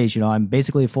 these days, I'm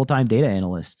basically a full-time data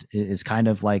analyst is kind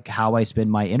of like how I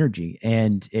spend my energy.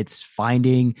 And it's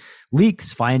finding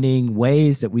leaks, finding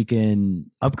ways that we can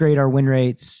upgrade our win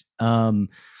rates. And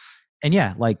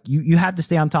yeah, like you have to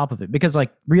stay on top of it because,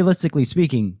 like, realistically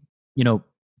speaking, the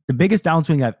biggest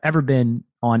downswing I've ever been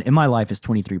on in my life is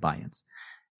 23 buy-ins.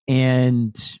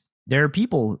 And there are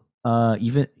people,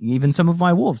 even some of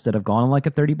my wolves, that have gone on like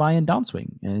a 30 buy-in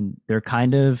downswing, and they're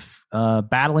kind of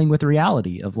battling with the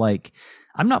reality of like,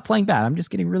 I'm not playing bad. I'm just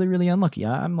getting really, really unlucky.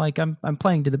 I'm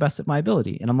playing to the best of my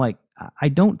ability. And I'm like, I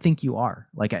don't think you are.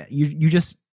 Like,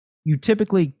 you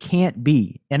typically can't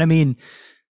be. And I mean,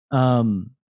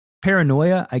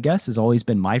 paranoia, I guess, has always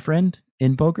been my friend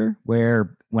in poker,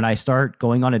 where when I start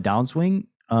going on a downswing,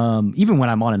 even when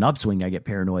I'm on an upswing, I get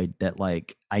paranoid that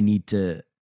like, I need to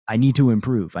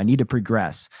improve. I need to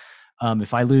progress.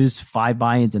 If I lose 5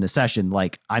 buy-ins in a session,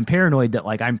 like, I'm paranoid that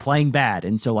like I'm playing bad.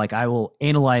 And so like, I will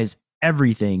analyze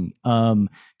everything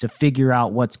to figure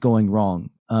out what's going wrong.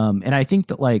 And I think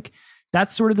that like,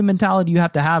 that's sort of the mentality you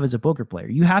have to have as a poker player.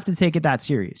 You have to take it that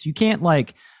serious. You can't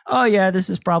like, oh yeah,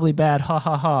 this is probably bad, ha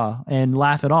ha ha, and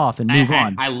laugh it off and move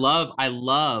on. I love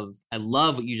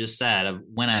what you just said of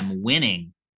when I'm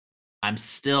winning, I'm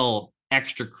still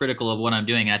extra critical of what I'm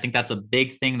doing. And I think that's a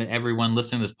big thing that everyone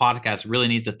listening to this podcast really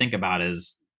needs to think about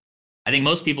is I think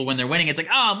most people when they're winning, it's like,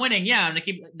 oh, I'm winning. Yeah, I'm gonna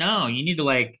keep. No, you need to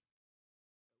like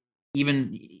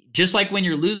even just like when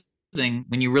you're losing,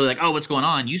 when you really like, oh, what's going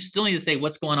on? You still need to say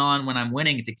what's going on when I'm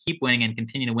winning to keep winning and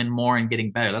continue to win more and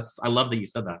getting better. I love that you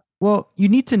said that. Well, you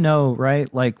need to know,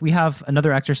 right? Like we have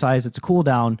another exercise. It's a cool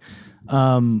down,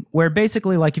 where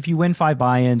basically like if you win 5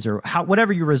 buy-ins or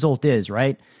whatever your result is,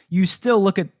 right? You still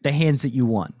look at the hands that you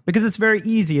won because it's very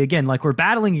easy. Again, like we're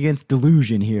battling against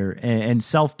delusion here and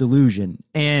self-delusion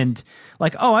and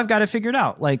like, oh, I've got it figured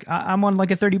out. Like I'm on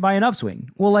like a 30 buy-in upswing.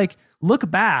 Well, like look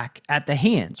back at the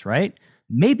hands, right?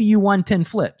 Maybe you won 10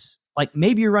 flips. Like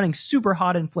maybe you're running super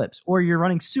hot in flips or you're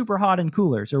running super hot in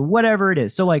coolers or whatever it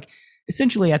is. So like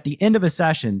essentially at the end of a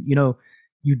session,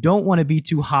 you don't want to be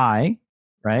too high,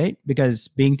 right? Because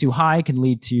being too high can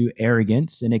lead to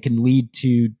arrogance and it can lead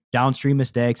to downstream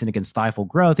mistakes and it can stifle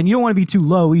growth. And you don't want to be too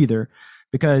low either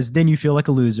because then you feel like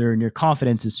a loser and your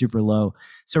confidence is super low.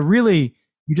 So really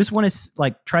you just want to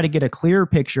like try to get a clearer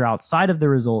picture outside of the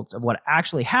results of what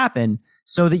actually happened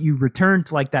so that you return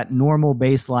to like that normal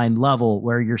baseline level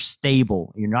where you're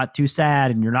stable, you're not too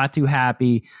sad and you're not too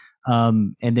happy.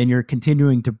 And then you're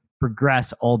continuing to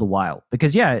progress all the while.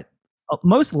 Because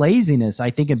most laziness, I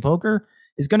think in poker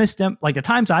is going to stem, like the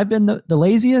times I've been the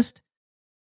laziest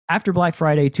after Black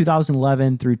Friday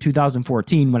 2011 through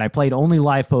 2014, when I played only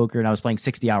live poker and I was playing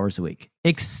 60 hours a week,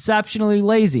 exceptionally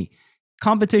lazy.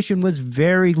 Competition was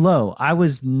very low. I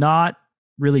was not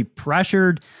really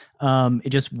pressured. It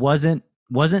just wasn't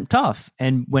tough.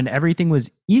 And when everything was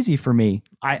easy for me,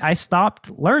 I stopped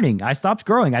learning. I stopped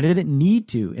growing. I didn't need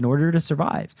to in order to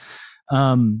survive.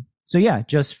 So yeah,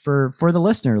 just for the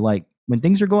listener, like when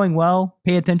things are going well,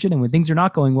 pay attention. And when things are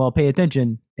not going well, pay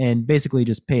attention and basically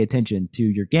just pay attention to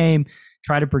your game,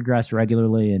 try to progress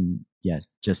regularly. And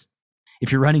just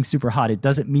if you're running super hot, it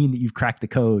doesn't mean that you've cracked the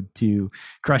code to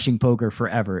crushing poker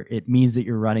forever. It means that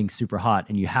you're running super hot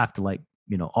and you have to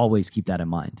always keep that in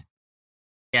mind.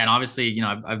 Yeah. And obviously,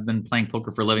 I've been playing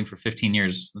poker for a living for 15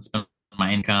 years. It's been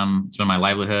my income. It's been my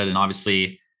livelihood. And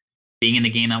obviously being in the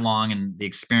game that long and the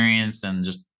experience and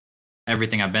just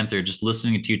everything I've been through, just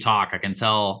listening to you talk, I can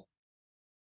tell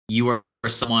you are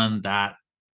someone that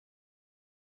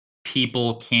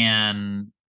people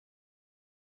can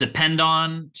depend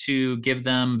on to give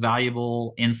them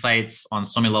valuable insights on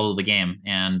so many levels of the game.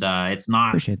 And it's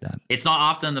not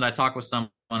often that I talk with someone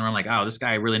where I'm like, oh, this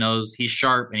guy really knows, he's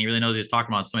sharp and he really knows he's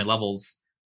talking about so many levels.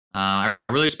 I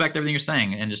really respect everything you're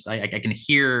saying. And just, I can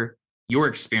hear your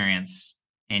experience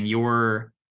and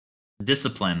your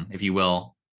discipline, if you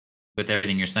will, with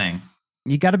everything you're saying.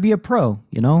 You got to be a pro,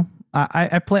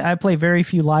 I play very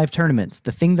few live tournaments.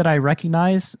 The thing that I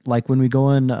recognize, like when we go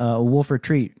on a wolf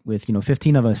retreat with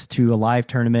 15 of us to a live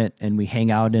tournament and we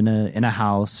hang out in a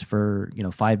house for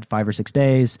 5 or 6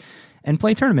 days and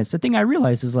play tournaments. The thing I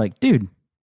realize is like, dude,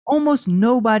 almost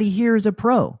nobody here is a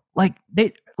pro. Like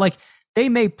they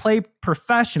may play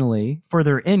professionally for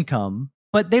their income,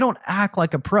 but they don't act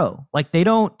like a pro. Like they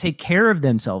don't take care of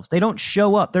themselves. They don't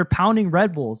show up. They're pounding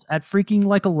Red Bulls at freaking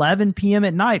like 11 p.m.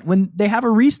 at night when they have a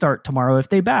restart tomorrow if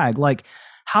they bag. Like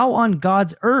how on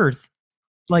God's earth,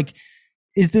 like,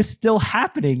 is this still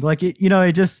happening? Like,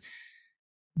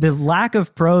 the lack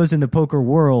of pros in the poker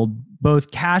world,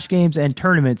 both cash games and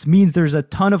tournaments, means there's a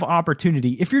ton of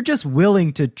opportunity. If you're just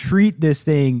willing to treat this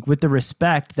thing with the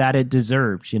respect that it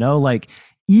deserves, like,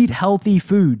 eat healthy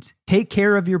foods, take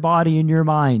care of your body and your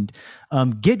mind,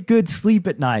 get good sleep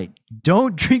at night.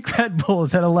 Don't drink Red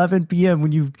Bulls at 11 p.m.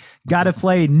 when you've got to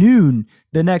play noon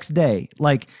the next day.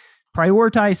 Like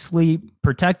prioritize sleep,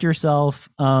 protect yourself,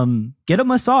 get a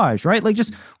massage, right? Like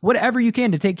just whatever you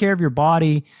can to take care of your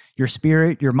body, your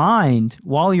spirit, your mind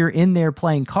while you're in there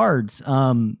playing cards.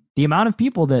 The amount of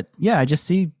people that, I just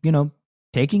see,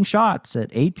 taking shots at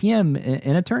 8 p.m.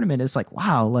 in a tournament, it's like,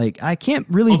 wow, like I can't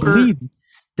really believe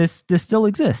this still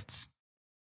exists.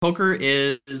 Poker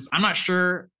is, I'm not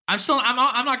sure. I'm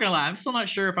not gonna lie. I'm still not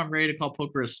sure if I'm ready to call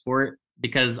poker a sport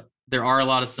because there are a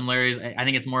lot of similarities. I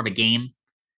think it's more of a game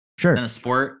than a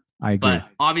sport. I agree. But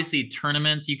obviously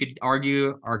tournaments, you could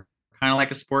argue, are kind of like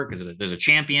a sport because there's a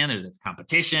champion, it's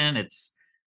competition, it's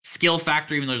skill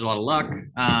factor, even though there's a lot of luck.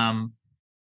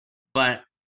 But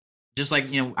just like,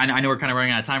 I know we're kind of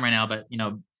running out of time right now, but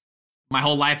my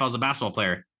whole life I was a basketball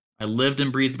player. I lived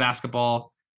and breathed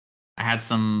basketball. I had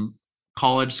some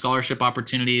college scholarship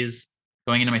opportunities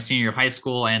going into my senior year of high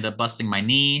school. I ended up busting my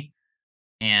knee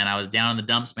and I was down in the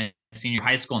dumps my senior year of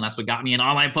high school. And that's what got me in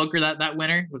online poker that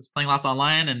winter, was playing lots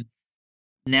online. And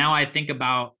now I think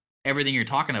about everything you're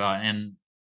talking about. And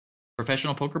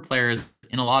professional poker players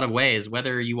in a lot of ways,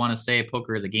 whether you want to say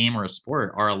poker is a game or a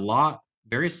sport, are a lot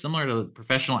very similar to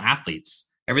professional athletes.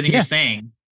 Everything you're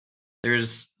saying,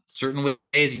 there's certain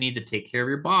ways you need to take care of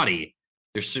your body.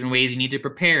 There's certain ways you need to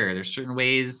prepare. There's certain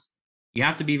ways you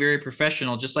have to be very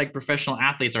professional, just like professional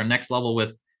athletes are next level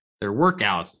with their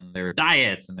workouts and their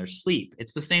diets and their sleep.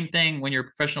 It's the same thing when you're a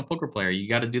professional poker player. You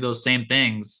got to do those same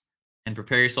things and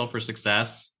prepare yourself for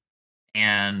success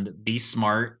and be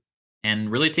smart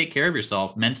and really take care of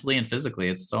yourself mentally and physically.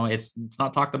 It's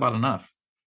not talked about enough.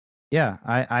 Yeah,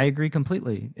 I agree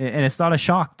completely. And it's not a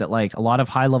shock that like a lot of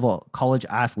high level college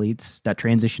athletes that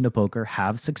transition to poker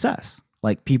have success.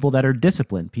 Like people that are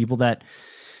disciplined, people that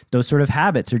those sort of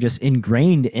habits are just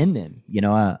ingrained in them. You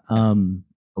know,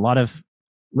 a lot of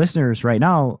listeners right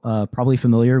now probably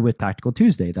familiar with Tactical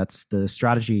Tuesday. That's the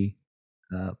strategy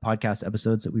podcast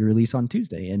episodes that we release on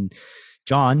Tuesday. And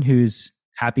John, who's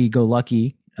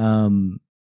happy-go-lucky on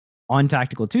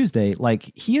Tactical Tuesday,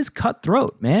 like he is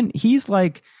cutthroat, man. He's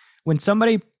like, when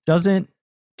somebody doesn't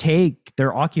take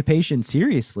their occupation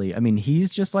seriously, I mean, he's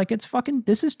just like, it's fucking,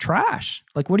 this is trash.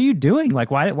 Like, what are you doing?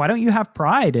 Like, why don't you have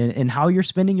pride in how you're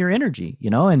spending your energy, you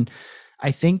know? And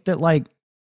I think that like,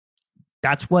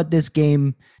 that's what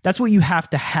you have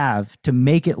to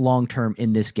make it long-term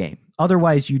in this game.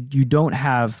 Otherwise you don't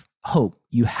have hope.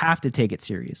 You have to take it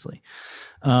seriously.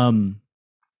 But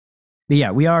yeah,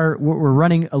 we're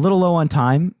running a little low on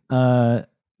time.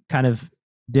 Kind of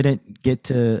didn't get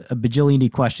to a bajillion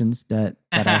questions that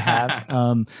I have.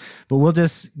 But we'll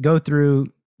just go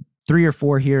through 3 or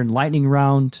 4 here in lightning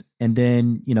round. And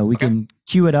then, you know, we can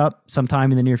queue it up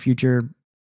sometime in the near future,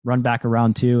 run back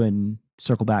around 2 and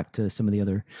circle back to some of the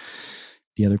other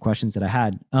questions that I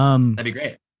had. That'd be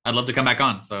great. I'd love to come back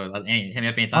on. So hit me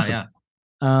up anytime. Awesome.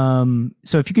 Yeah.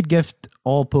 So if you could gift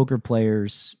all poker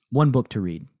players one book to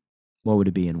read, what would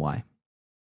it be and why?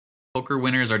 Poker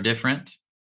Winners Are Different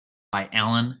by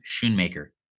Alan Schoonmaker.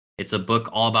 It's a book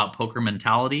all about poker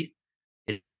mentality.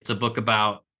 It's a book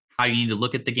about how you need to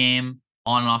look at the game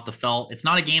on and off the felt. It's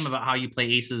not a game about how you play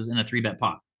aces in a 3-bet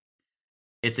pot.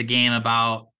 It's a game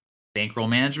about bankroll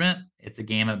management. It's a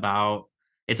book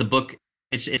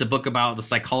about the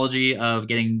psychology of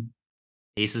getting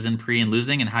aces in pre and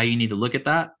losing and how you need to look at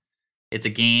that. It's a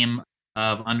game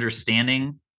of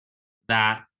understanding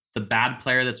that the bad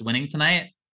player that's winning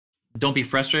tonight, don't be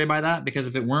frustrated by that, because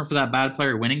if it weren't for that bad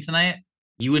player winning tonight,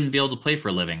 you wouldn't be able to play for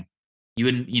a living. You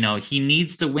wouldn't, he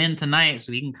needs to win tonight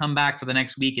so he can come back for the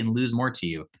next week and lose more to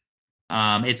you.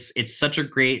 It's such a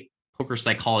great poker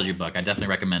psychology book. I definitely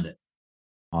recommend it.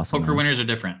 Awesome. Poker Winners Are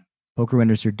Different. Poker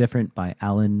Winners Are Different by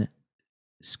Alan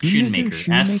Schoonmaker. Schoon Maker.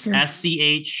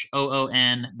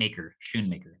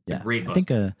 Schoonmaker. It's a great book. I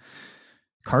think a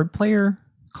card player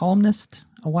columnist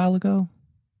a while ago.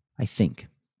 I think.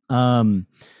 So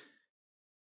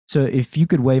if you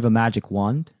could wave a magic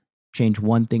wand, change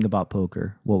one thing about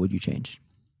poker, what would you change?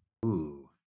 Ooh.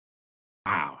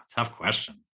 Wow. Tough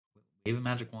question. Wave a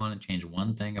magic wand and change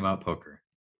one thing about poker.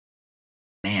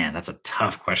 Man, that's a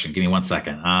tough question. Give me 1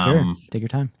 second. Sure. Take your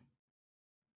time.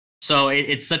 So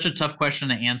it's such a tough question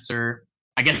to answer.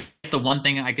 I guess the one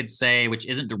thing I could say, which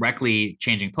isn't directly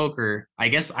changing poker, I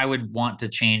guess I would want to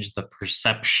change the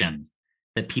perception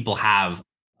that people have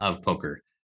of poker.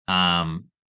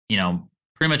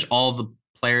 Pretty much all the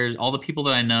players, all the people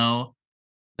that I know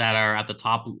that are at the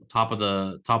top of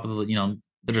the,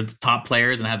 that are the top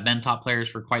players and have been top players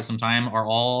for quite some time they're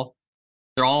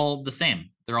all the same.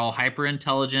 They're all hyper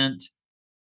intelligent,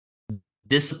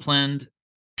 disciplined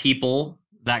people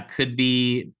that could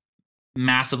be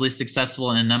massively successful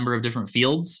in a number of different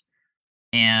fields.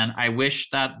 And I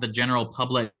wish that the general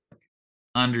public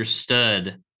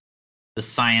understood the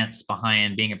science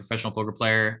behind being a professional poker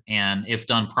player. And if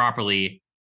done properly,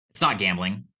 it's not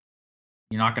gambling.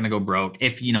 You're not going to go broke.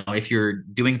 If you're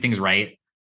doing things right,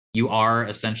 you are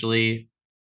essentially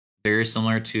very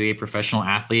similar to a professional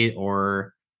athlete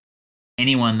or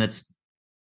anyone that's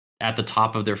at the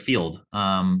top of their field.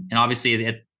 And obviously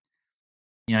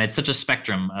it's such a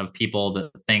spectrum of people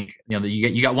that think,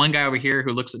 you got one guy over here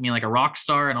who looks at me like a rock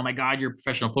star and, oh my God, you're a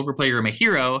professional poker player, you're my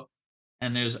hero.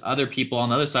 And there's other people on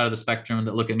the other side of the spectrum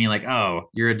that look at me like, oh,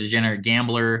 you're a degenerate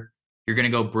gambler. You're going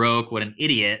to go broke. What an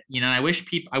idiot. And I wish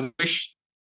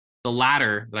the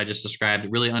latter that I just described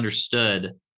really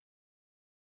understood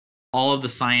all of the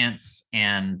science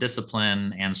and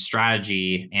discipline and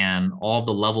strategy and all of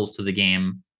the levels to the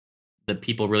game that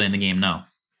people really in the game know.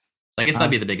 So I guess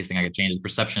that'd be the biggest thing I could change is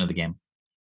perception of the game.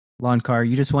 Loncar,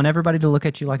 you just want everybody to look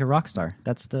at you like a rock star.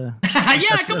 That's the...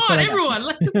 Come on, everyone.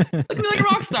 Look at me like a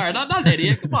rock star, not an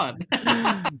idiot. Come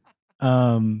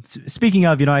on. Speaking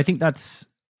of, I think that's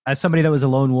as somebody that was a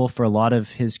lone wolf for a lot of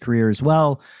his career as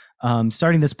well,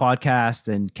 starting this podcast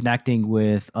and connecting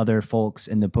with other folks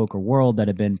in the poker world that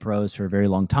have been pros for a very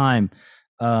long time,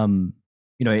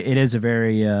 it is a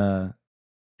very,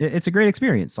 it's a great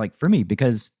experience, like for me,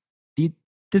 because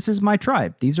this is my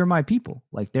tribe. These are my people.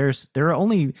 Like there are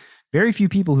only very few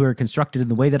people who are constructed in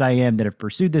the way that I am that have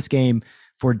pursued this game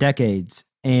for decades.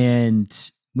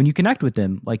 And when you connect with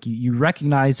them, like you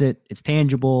recognize it, it's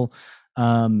tangible.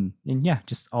 And yeah,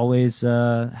 just always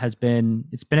it's been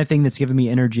a thing that's given me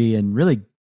energy, and really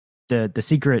the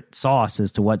secret sauce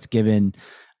as to what's given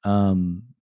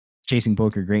Chasing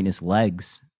Poker Greatness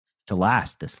legs to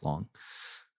last this long.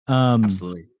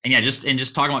 Absolutely. And yeah,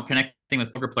 just talking about connecting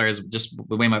with poker players, just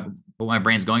the way what my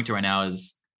brain's going to right now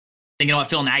is thinking about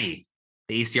Phil Nagy,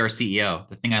 the ACR CEO.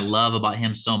 The thing I love about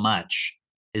him so much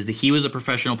is that he was a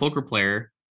professional poker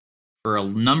player for a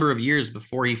number of years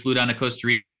before he flew down to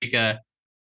Costa Rica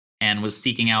and was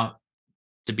seeking out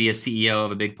to be a CEO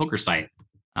of a big poker site.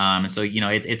 And so,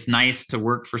 it's nice to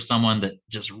work for someone that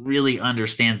just really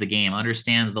understands the game,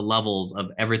 understands the levels of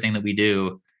everything that we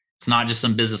do. It's not just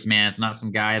some businessman. It's not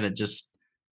some guy that just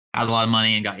has a lot of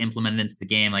money and got implemented into the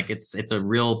game. Like it's a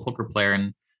real poker player.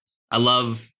 And I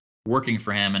love working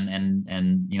for him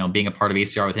and being a part of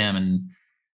ACR with him. And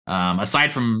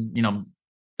aside from,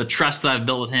 the trust that I've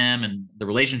built with him and the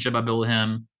relationship I built with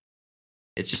him,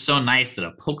 it's just so nice that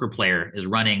a poker player is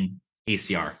running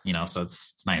ACR, so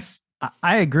it's nice.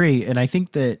 I agree. And I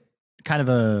think that kind of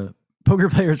a poker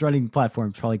players running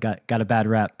platforms probably got a bad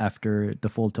rap after the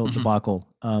Full Tilt debacle.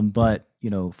 But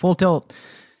Full Tilt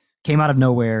came out of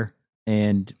nowhere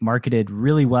and marketed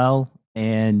really well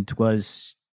and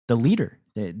was the leader.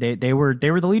 They were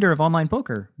the leader of online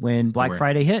poker when Black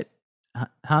Friday hit.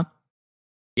 Huh?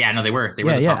 Yeah, no, they were. They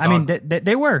were the top dogs. I mean,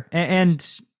 they were. And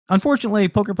unfortunately,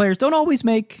 poker players don't always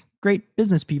make great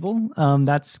business people.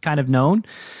 That's kind of known,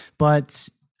 but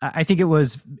I think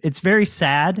it's very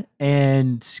sad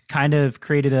and kind of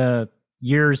created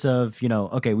years of,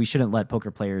 okay, we shouldn't let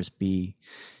poker players be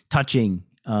touching,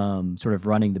 sort of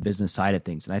running the business side of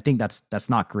things. And I think that's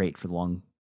not great for the long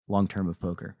term of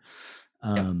poker.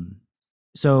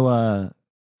 So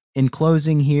in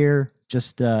closing here,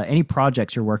 just any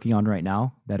projects you're working on right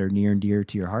now that are near and dear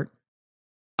to your heart?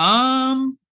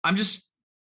 I'm just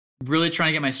really trying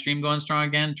to get my stream going strong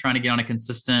again, trying to get on a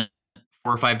consistent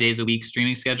 4 or 5 days a week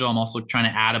streaming schedule. I'm also trying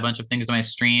to add a bunch of things to my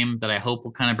stream that I hope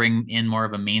will kind of bring in more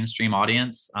of a mainstream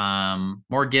audience,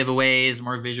 more giveaways,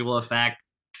 more visual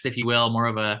effects, if you will, more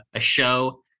of a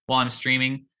show while I'm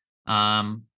streaming.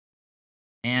 And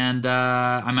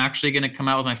I'm actually going to come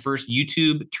out with my first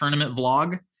YouTube tournament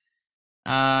vlog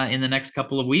in the next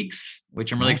couple of weeks,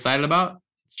 which I'm really excited about.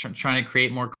 Trying to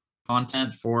create more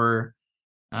content for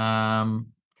kind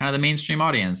of the mainstream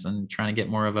audience and trying to get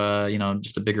more of a,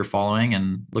 just a bigger following,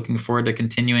 and looking forward to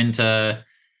continuing to,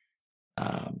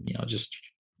 just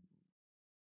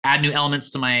add new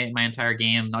elements to my entire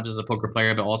game, not just as a poker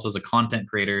player, but also as a content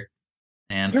creator,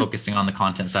 and focusing on the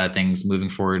content side of things moving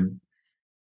forward.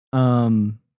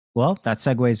 Well, that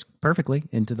segues perfectly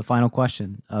into the final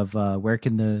question of where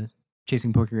can the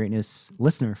Chasing Poker Greatness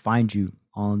listener find you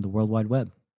on the World Wide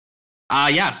Web?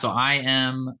 So I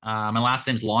am, my last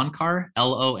name's Loncar,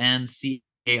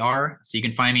 Loncar. So you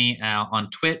can find me on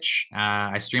Twitch.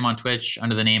 I stream on Twitch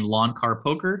under the name Loncar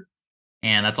Poker.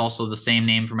 And that's also the same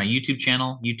name for my YouTube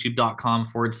channel,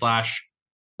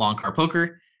 youtube.com/Loncar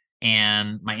Poker.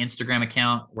 And my Instagram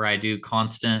account, where I do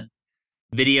constant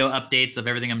video updates of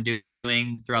everything I'm doing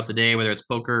throughout the day, whether it's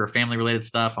poker or family related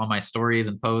stuff on my stories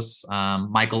and posts,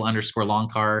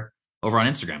 Michael_Loncar over on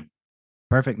Instagram.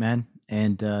 Perfect, man.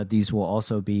 And these will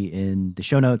also be in the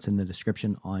show notes and the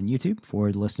description on YouTube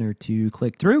for the listener to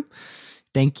click through.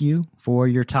 Thank you for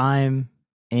your time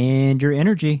and your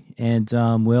energy. And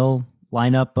we'll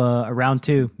line up a round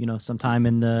 2, sometime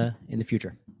in the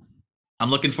future. I'm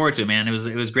looking forward to it, man. It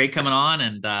was great coming on,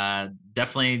 and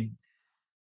definitely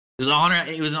it was an honor.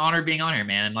 It was an honor being on here,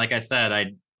 man. And like I said,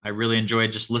 I really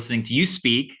enjoyed just listening to you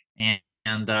speak, and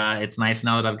it's nice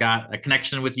now that I've got a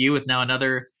connection with you with now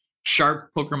another sharp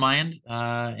poker mind.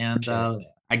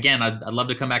 Again, I'd love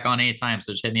to come back on anytime.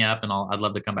 So just hit me up, and I'd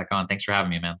love to come back on. Thanks for having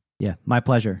me, man. Yeah, my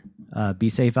pleasure. Be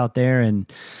safe out there,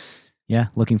 and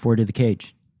looking forward to the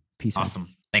cage. Peace. Awesome.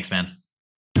 Man. Thanks, man.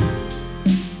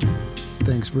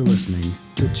 Thanks for listening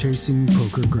to Chasing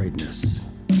Poker Greatness.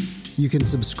 You can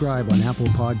subscribe on Apple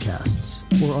Podcasts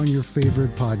or on your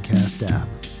favorite podcast app.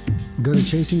 Go to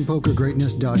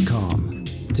chasingpokergreatness.com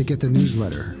to get the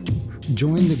newsletter.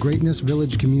 Join the Greatness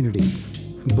Village community,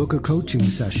 book a coaching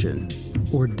session,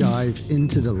 or dive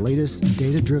into the latest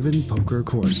data-driven poker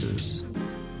courses.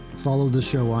 Follow the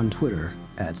show on Twitter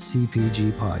at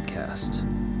CPG Podcast.